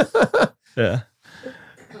term. Yeah.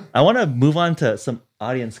 I want to move on to some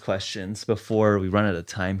audience questions before we run out of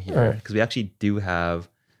time here, because we actually do have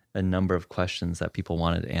a number of questions that people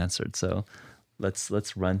wanted answered. So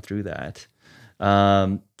let's run through that.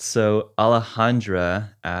 So Alejandra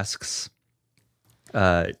asks,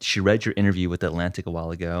 she read your interview with Atlantic a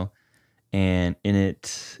while ago, and in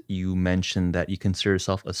it, you mentioned that you consider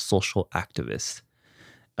yourself a social activist.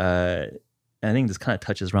 I think this kind of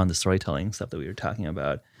touches around the storytelling stuff that we were talking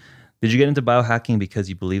about. Did you get into biohacking because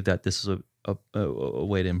you believe that this is a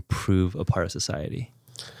way to improve a part of society?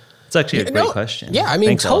 It's actually a great question. Yeah,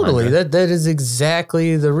 Thanks, totally. That is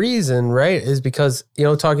exactly the reason, right? Is because,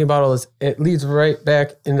 talking about all this, it leads right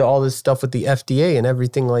back into all this stuff with the FDA and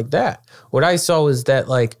everything like that. What I saw was that,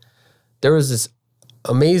 like, there was this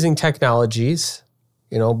amazing technologies,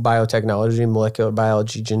 biotechnology, molecular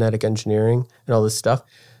biology, genetic engineering, and all this stuff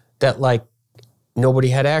that like nobody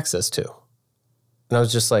had access to. And I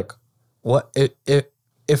was just like, what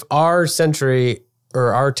if our century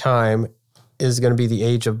or our time is going to be the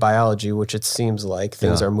age of biology, which it seems like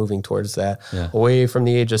things are moving towards that, away from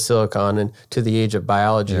the age of silicon and to the age of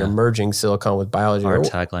biology, or merging silicon with biology. Our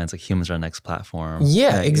taglines like humans are our next platform.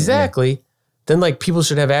 Yeah, exactly. Yeah. Then like people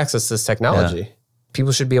should have access to this technology. Yeah.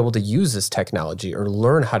 People should be able to use this technology or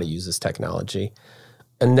learn how to use this technology.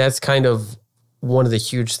 And that's kind of one of the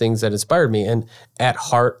huge things that inspired me. And at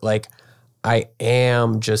heart, like I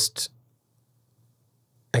am just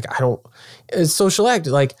like, it's social act.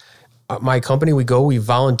 Like my company, we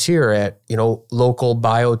volunteer at, local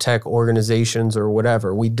biotech organizations or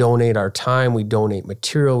whatever. We donate our time, we donate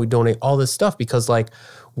material, we donate all this stuff because like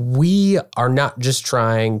we are not just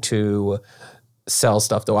trying to sell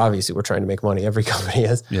stuff, though obviously we're trying to make money. Every company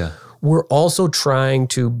is. Yeah. We're also trying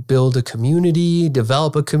to build a community,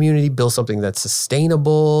 develop a community, build something that's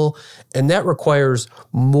sustainable. And that requires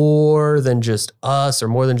more than just us or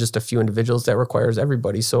more than just a few individuals. That requires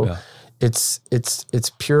everybody. So it's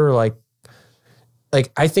pure like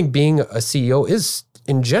I think being a CEO is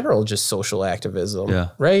in general just social activism,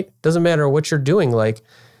 right? Doesn't matter what you're doing. Like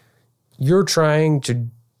you're trying to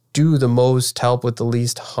do the most to help with the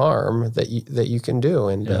least harm that you can do.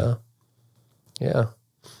 And No,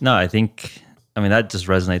 I mean, that just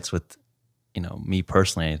resonates with, me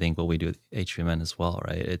personally. I think what we do with HVMN as well,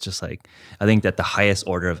 right? It's just like, I think that the highest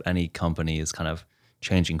order of any company is kind of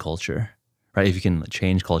changing culture, right? If you can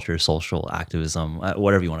change culture, social activism,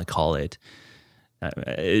 whatever you want to call it,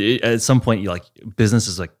 at some point, business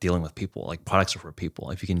is like dealing with people, like products are for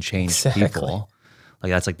people. If you can change people,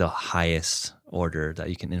 like that's like the highest order that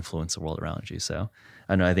you can influence the world around you. So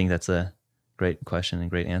I think that's a great question and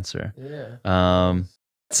great answer. Yeah.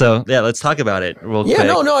 So yeah, let's talk about it real quick. Yeah,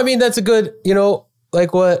 no, I mean, that's a good,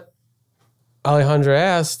 like what Alejandra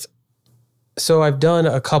asked. So I've done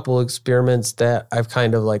a couple experiments that I've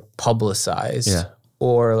kind of like publicized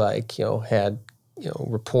or like, had,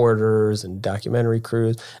 reporters and documentary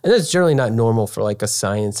crews. And that's generally not normal for like a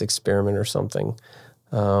science experiment or something.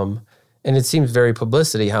 And it seems very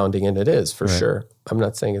publicity hounding, and it is for sure. I'm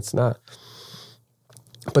not saying it's not.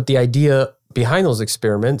 But the idea behind those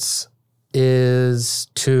experiments is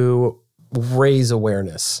to raise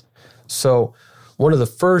awareness. So one of the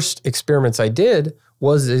first experiments I did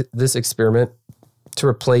was this experiment to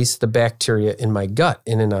replace the bacteria in my gut,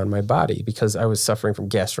 in and on my body, because I was suffering from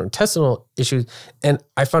gastrointestinal issues. And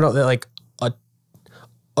I found out that like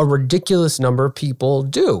a ridiculous number of people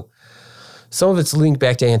do. Some of it's linked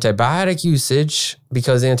back to antibiotic usage,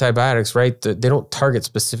 because antibiotics, right, they don't target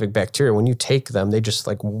specific bacteria. When you take them, they just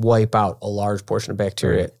like wipe out a large portion of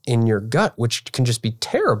bacteria in your gut, which can just be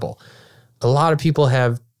terrible. A lot of people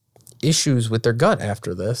have issues with their gut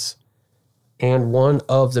after this. And one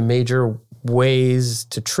of the major ways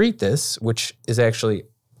to treat this, which is actually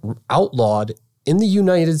outlawed in the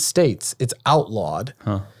United States, it's outlawed,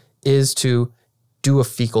 is to do a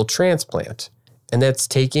fecal transplant. And that's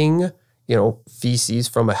taking feces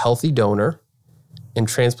from a healthy donor and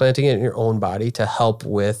transplanting it in your own body to help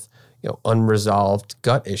with, unresolved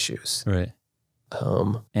gut issues. Right.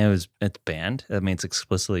 And it's banned. I mean, it's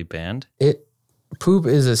explicitly banned. Poop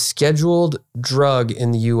is a scheduled drug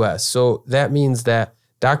in the U.S. So that means that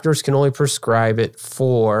doctors can only prescribe it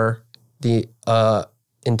for the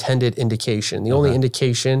intended indication. The only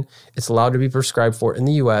indication it's allowed to be prescribed for in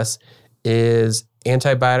the U.S. is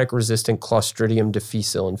antibiotic-resistant Clostridium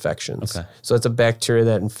difficile infections. Okay. So it's a bacteria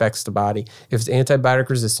that infects the body. If it's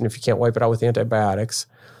antibiotic-resistant, if you can't wipe it out with antibiotics,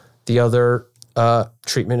 the other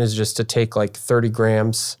treatment is just to take like 30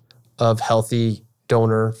 grams of healthy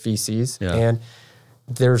donor feces. Yeah. And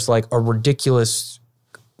there's like a ridiculous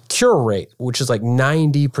cure rate, which is like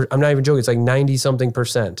 90%. I'm not even joking. It's like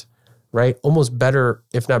 90-something%, right? Almost better,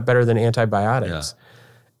 if not better than antibiotics.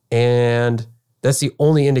 Yeah. And that's the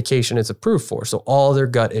only indication it's approved for. So all their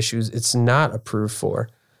gut issues, it's not approved for.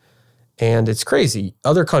 And it's crazy.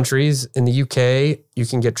 Other countries, in the UK, you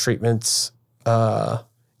can get treatments,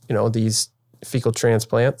 these fecal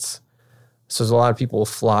transplants. So there's a lot of people will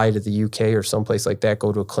fly to the UK or someplace like that,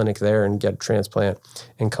 go to a clinic there and get a transplant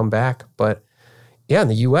and come back. But yeah, in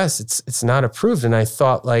the US, it's not approved. And I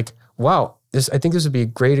thought like, wow, I think this would be a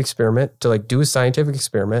great experiment to like do a scientific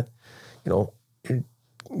experiment,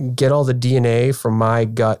 get all the DNA from my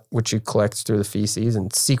gut, which you collect through the feces,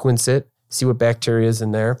 and sequence it, see what bacteria is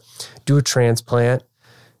in there, do a transplant,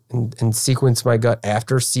 and sequence my gut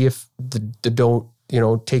after, see if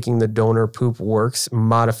taking the donor poop works,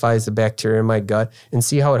 modifies the bacteria in my gut, and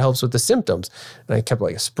see how it helps with the symptoms. And I kept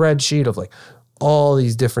like a spreadsheet of like all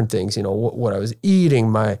these different things, what I was eating,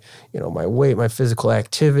 my weight, my physical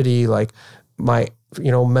activity, like my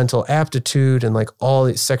mental aptitude, and like all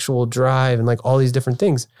the sexual drive, and like all these different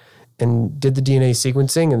things, and did the DNA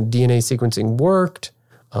sequencing, and DNA sequencing worked.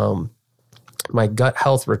 My gut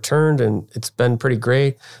health returned, and it's been pretty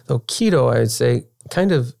great. Though keto, I'd say,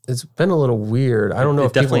 it's been a little weird. I don't know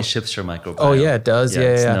if it definitely shifts your microbiome. Oh yeah, it does. Yeah,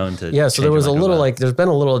 it's yeah. known to So there was a little there's been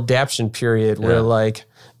a little adaptation period where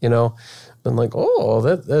been like, oh,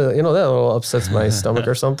 that little upsets my stomach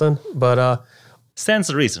or something. But stands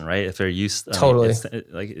to reason, right? If they're used, totally,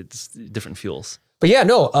 it's different fuels. But yeah,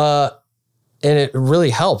 no, and it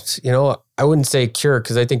really helped. I wouldn't say cure,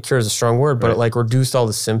 because I think cure is a strong word, but it like reduced all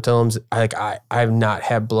the symptoms. I've not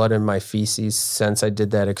had blood in my feces since I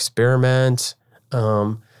did that experiment.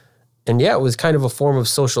 And yeah, it was kind of a form of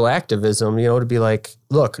social activism, to be like,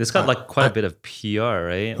 look, it's got like quite a bit of PR,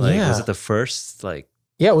 right? Like, was it the first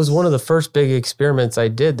Yeah, it was one of the first big experiments I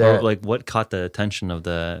did. That what caught the attention of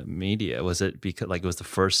the media? Was it because it was the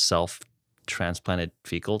first self-transplanted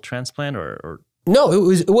fecal transplant, or? No,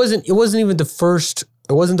 it wasn't even the first.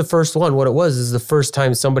 It wasn't the first one. What it was is the first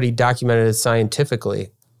time somebody documented it scientifically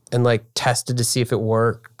and like tested to see if it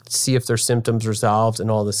worked, see if their symptoms resolved,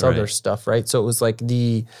 and all this other stuff, right? So it was like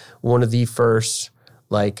one of the first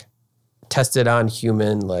like tested on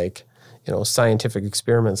human, like, you know, scientific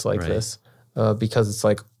experiments like this, because it's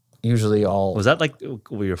like usually all. Was that like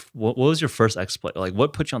what was your first exploit? Like,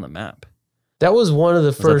 what put you on the map? That was one of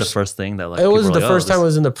the first. Was that the first thing that like it wasn't the first time it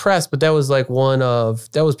was in the press, but that was like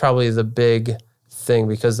that was probably the big thing,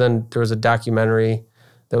 because then there was a documentary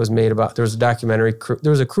that was made about. There was a documentary.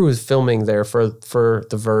 There was a crew who was filming there for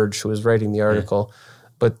The Verge, who was writing the article,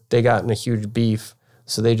 but they got in a huge beef,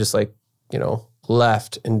 so they just like, you know,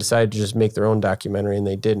 left and decided to just make their own documentary, and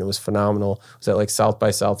they did, and it was phenomenal. It was at like South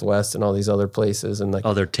by Southwest and all these other places, and like,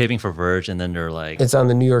 oh, they're taping for Verge, and then they're like, it's on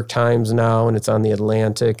the New York Times now, and it's on the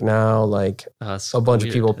Atlantic now. Like a bunch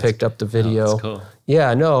of people picked up the video. That's cool.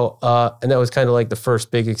 Yeah, no, and that was kind of like the first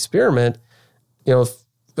big experiment, you know,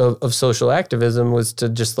 of social activism, was to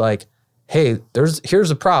just like, hey,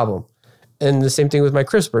 here's a problem. And the same thing with my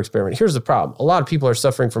CRISPR experiment. Here's the problem. A lot of people are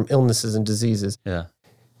suffering from illnesses and diseases. Yeah.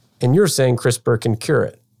 And you're saying CRISPR can cure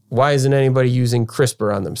it. Why isn't anybody using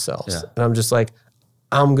CRISPR on themselves? Yeah. And I'm just like,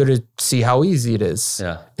 I'm going to see how easy it is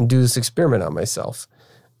and do this experiment on myself.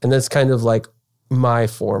 And that's kind of like my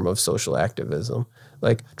form of social activism,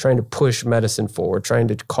 like trying to push medicine forward, trying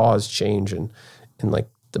to cause change in like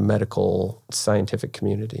the medical scientific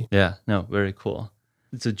community. Yeah, no, very cool.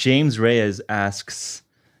 So James Reyes asks,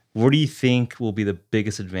 what do you think will be the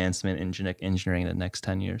biggest advancement in genetic engineering in the next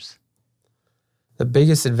 10 years? The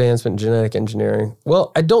biggest advancement in genetic engineering?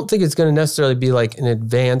 Well, I don't think it's going to necessarily be like an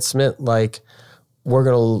advancement, like we're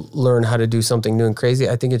going to learn how to do something new and crazy.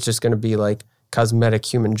 I think it's just going to be like cosmetic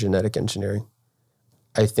human genetic engineering.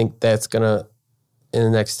 I think that's going to, in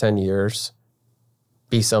the next 10 years,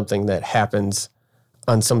 be something that happens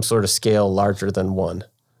on some sort of scale larger than 1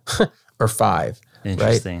 or 5.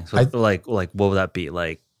 Interesting. Right? So like what would that be?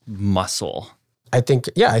 Like muscle? I think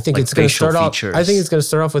like it's going to start off. I think it's going to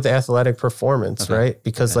start off with athletic performance, right?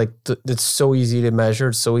 Because like it's so easy to measure,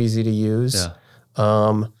 it's so easy to use.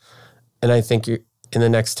 Yeah. And I think in the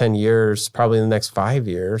next 10 years, probably in the next 5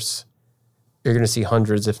 years, you're going to see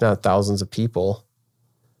hundreds, if not thousands, of people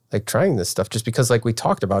like trying this stuff. Just because, like we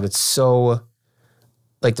talked about, it's so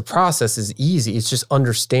like the process is easy. It's just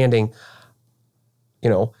understanding, you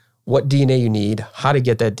know, what DNA you need, how to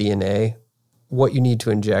get that DNA, what you need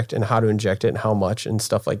to inject and how to inject it and how much and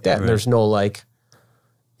stuff like that. Right. And there's no like,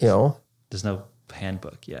 you know. There's no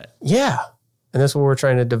handbook yet. Yeah. And that's what we're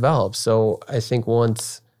trying to develop. So I think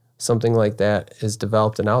once something like that is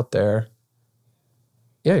developed and out there,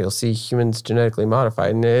 yeah, you'll see humans genetically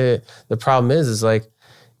modified. And the problem is like,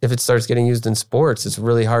 if it starts getting used in sports, it's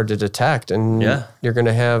really hard to detect. And you're going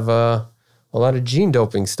to have a lot of gene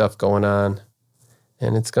doping stuff going on.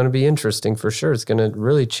 And it's going to be interesting for sure. It's going to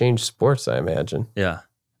really change sports, I imagine. Yeah.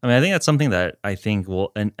 I mean, I think that's something that I think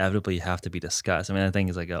will inevitably have to be discussed. I mean, I think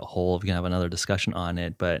it's like a whole, we can have another discussion on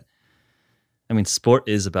it, but I mean, sport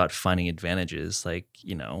is about finding advantages, like,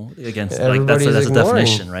 you know, against, like that's a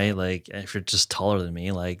definition, right? Like if you're just taller than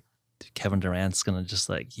me, like Kevin Durant's going to just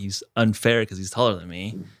like, he's unfair because he's taller than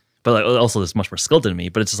me, but like also is much more skilled than me,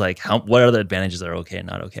 but it's just like, what are the advantages that are okay and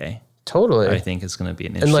not okay? Totally. I think it's going to be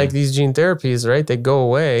an interesting. And like these gene therapies, right? They go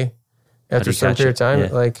away after a certain period of time. Yeah.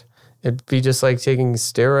 Like it'd be just like taking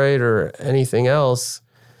steroid or anything else,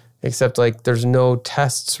 except like there's no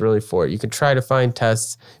tests really for it. You could try to find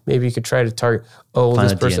tests. Maybe you could try to target,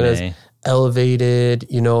 this person has elevated,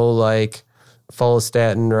 you know, like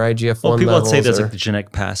follistatin or IGF-1 well, people levels. Would say there's like the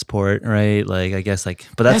genetic passport, right? Like I guess like,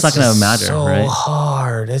 but that's not going to matter, so right?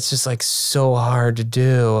 Hard. It's just like so hard to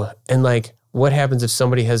do. And like, what happens if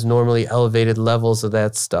somebody has normally elevated levels of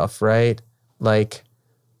that stuff, right? Like,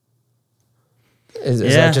 is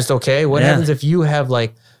that just okay? What happens if you have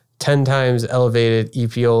like 10 times elevated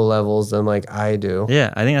EPO levels than like I do?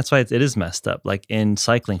 Yeah, I think that's why it is messed up. Like in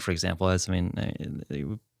cycling, for example,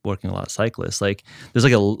 working a lot of cyclists, like there's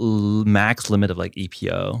like a max limit of like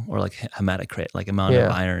EPO or like hematocrit, like amount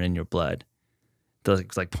of iron in your blood.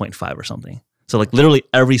 It's like 0.5 or something. So like literally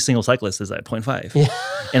every single cyclist is at 0.5. Yeah.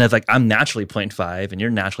 And if like I'm naturally 0.5 and you're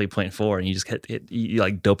naturally 0.4 and you just you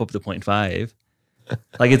like dope up to 0.5,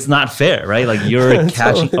 like it's not fair, right? Like you're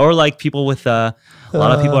catching, or like people with, a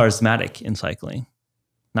lot of people are asthmatic in cycling.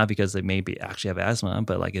 Not because they maybe actually have asthma,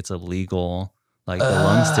 but like it's illegal. Like the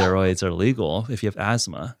lung steroids are legal if you have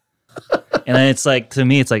asthma. And then it's like, to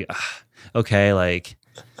me, it's like, okay, like,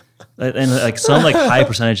 and like some like high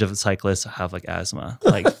percentage of cyclists have like asthma,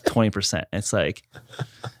 like 20%. It's like,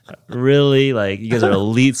 really, like you guys are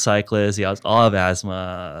elite cyclists. You all have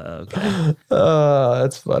asthma. Okay.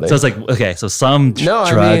 That's funny. So it's like, okay, so some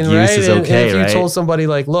drug use is okay, and if right? you told somebody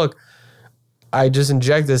like, look, I just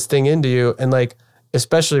inject this thing into you, and like,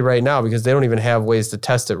 especially right now, because they don't even have ways to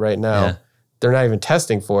test it right now. Yeah. They're not even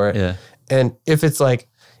testing for it. Yeah. And if it's like,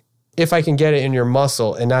 if I can get it in your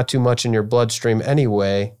muscle and not too much in your bloodstream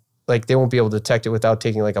anyway, like they won't be able to detect it without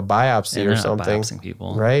taking like a biopsy or something. Biopsying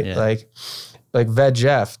people. Right? Yeah. Like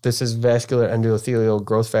VEGF, this is vascular endothelial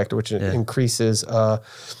growth factor, which increases the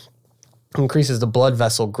blood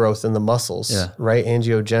vessel growth in the muscles, right?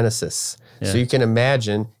 Angiogenesis. Yeah. So you can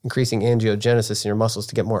imagine increasing angiogenesis in your muscles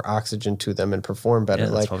to get more oxygen to them and perform better.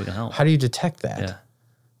 That's probably gonna help. How do you detect that? Yeah.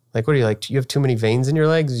 Like, what are you like? You have too many veins in your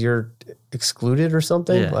legs? You're excluded or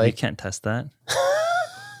something? Yeah, you can't test that.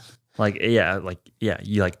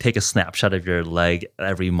 You like take a snapshot of your leg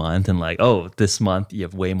every month and like, oh, this month you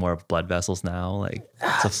have way more blood vessels now. Like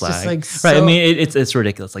it's a flag, right? I mean, it's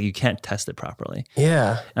ridiculous. Like you can't test it properly.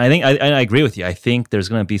 Yeah, and I think I agree with you. I think there's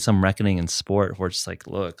going to be some reckoning in sport where it's just like,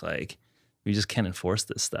 look, like we just can't enforce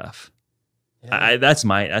this stuff. Yeah. That's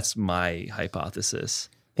my hypothesis.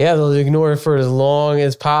 Yeah, they'll ignore it for as long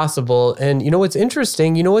as possible. And you know what's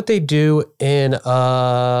interesting? You know what they do in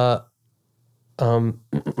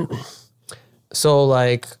so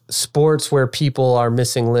like sports where people are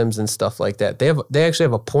missing limbs and stuff like that. They actually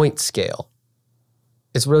have a point scale.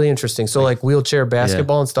 It's really interesting. So like wheelchair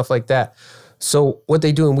basketball and stuff like that. So what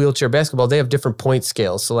they do in wheelchair basketball, they have different point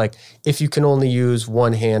scales. So like if you can only use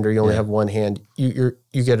one hand or you only have one hand, you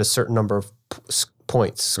get a certain number of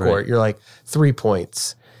points scored. Right. You're like 3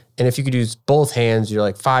 points. And if you could use both hands, you're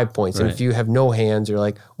like 5 points. Right. And if you have no hands, you're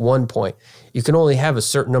like 1 point. You can only have a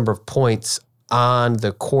certain number of points on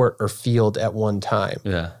the court or field at one time.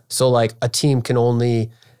 Yeah. So like a team can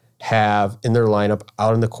only have in their lineup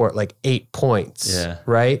out on the court like 8 points. Yeah.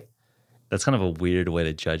 Right? That's kind of a weird way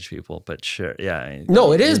to judge people, but sure. Yeah.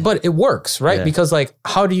 No, it is, but it works, right? Yeah. Because like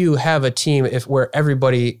how do you have a team where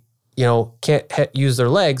everybody, you know, can't use their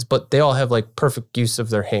legs, but they all have like perfect use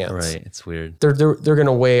of their hands. Right. It's weird. They're going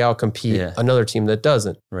to way out compete another team that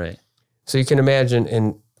doesn't. Right. So you can imagine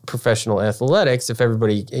in professional athletics, if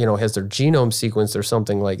everybody, you know, has their genome sequenced or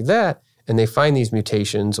something like that, and they find these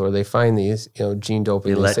mutations or they find these, you know, gene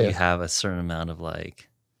doping. They let you have a certain amount of like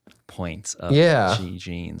points of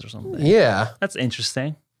genes or something. Yeah. That's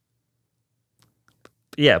interesting.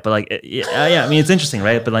 Yeah, but like, I mean, it's interesting,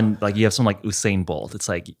 right? But then, like, you have someone like Usain Bolt. It's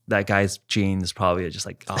like that guy's gene is probably just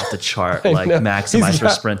like off the chart, like maximized for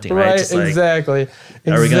sprinting, right? Just like, exactly.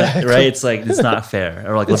 Are we gonna, right? It's like it's not fair.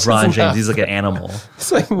 Or like LeBron James, he's like an animal.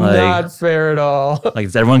 It's like not fair at all. Like,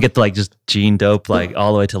 does everyone get to like just gene dope like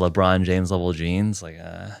all the way to LeBron James level genes? Like,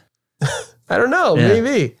 I don't know,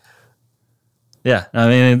 maybe. Yeah, I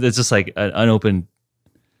mean, it's just like an unopened.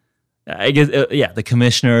 I guess, the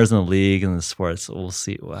commissioners and the league and the sports, we'll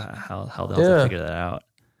see how they'll have to figure that out.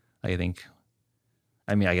 I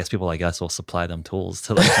guess people like us will supply them tools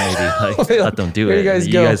to like maybe like let them do it. You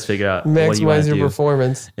guys figure out maximize your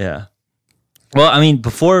performance. Yeah. Well, I mean,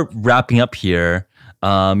 before wrapping up here,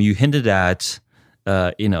 you hinted at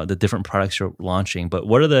the different products you're launching, but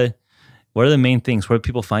what are the main things? Where do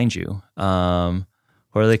people find you?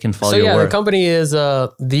 Where they can follow your work. The company is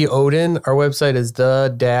The Odin. Our website is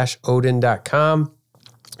the-odin.com.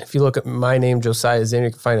 If you look at my name, Josiah Zayner,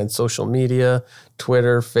 you can find it on social media,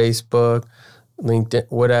 Twitter, Facebook, LinkedIn,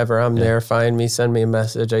 whatever. I'm there. Find me, send me a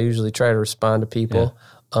message. I usually try to respond to people.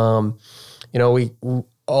 Yeah.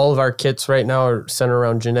 All of our kits right now are centered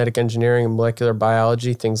around genetic engineering and molecular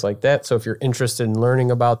biology, things like that. So if you're interested in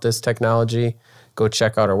learning about this technology, go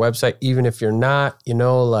check out our website. Even if you're not,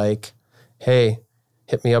 hey,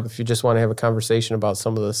 hit me up if you just want to have a conversation about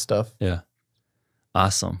some of this stuff. Yeah.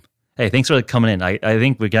 Awesome. Hey, thanks for coming in. I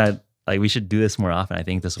think we should do this more often. I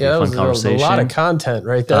think this will be a fun conversation. A lot of content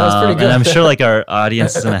right there. That's pretty good. And I'm sure like our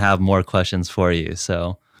audience is going to have more questions for you.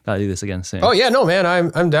 So gotta do this again soon. Oh yeah, no man,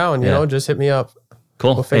 I'm down. You know, just hit me up.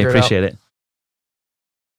 Cool. Hey, appreciate it.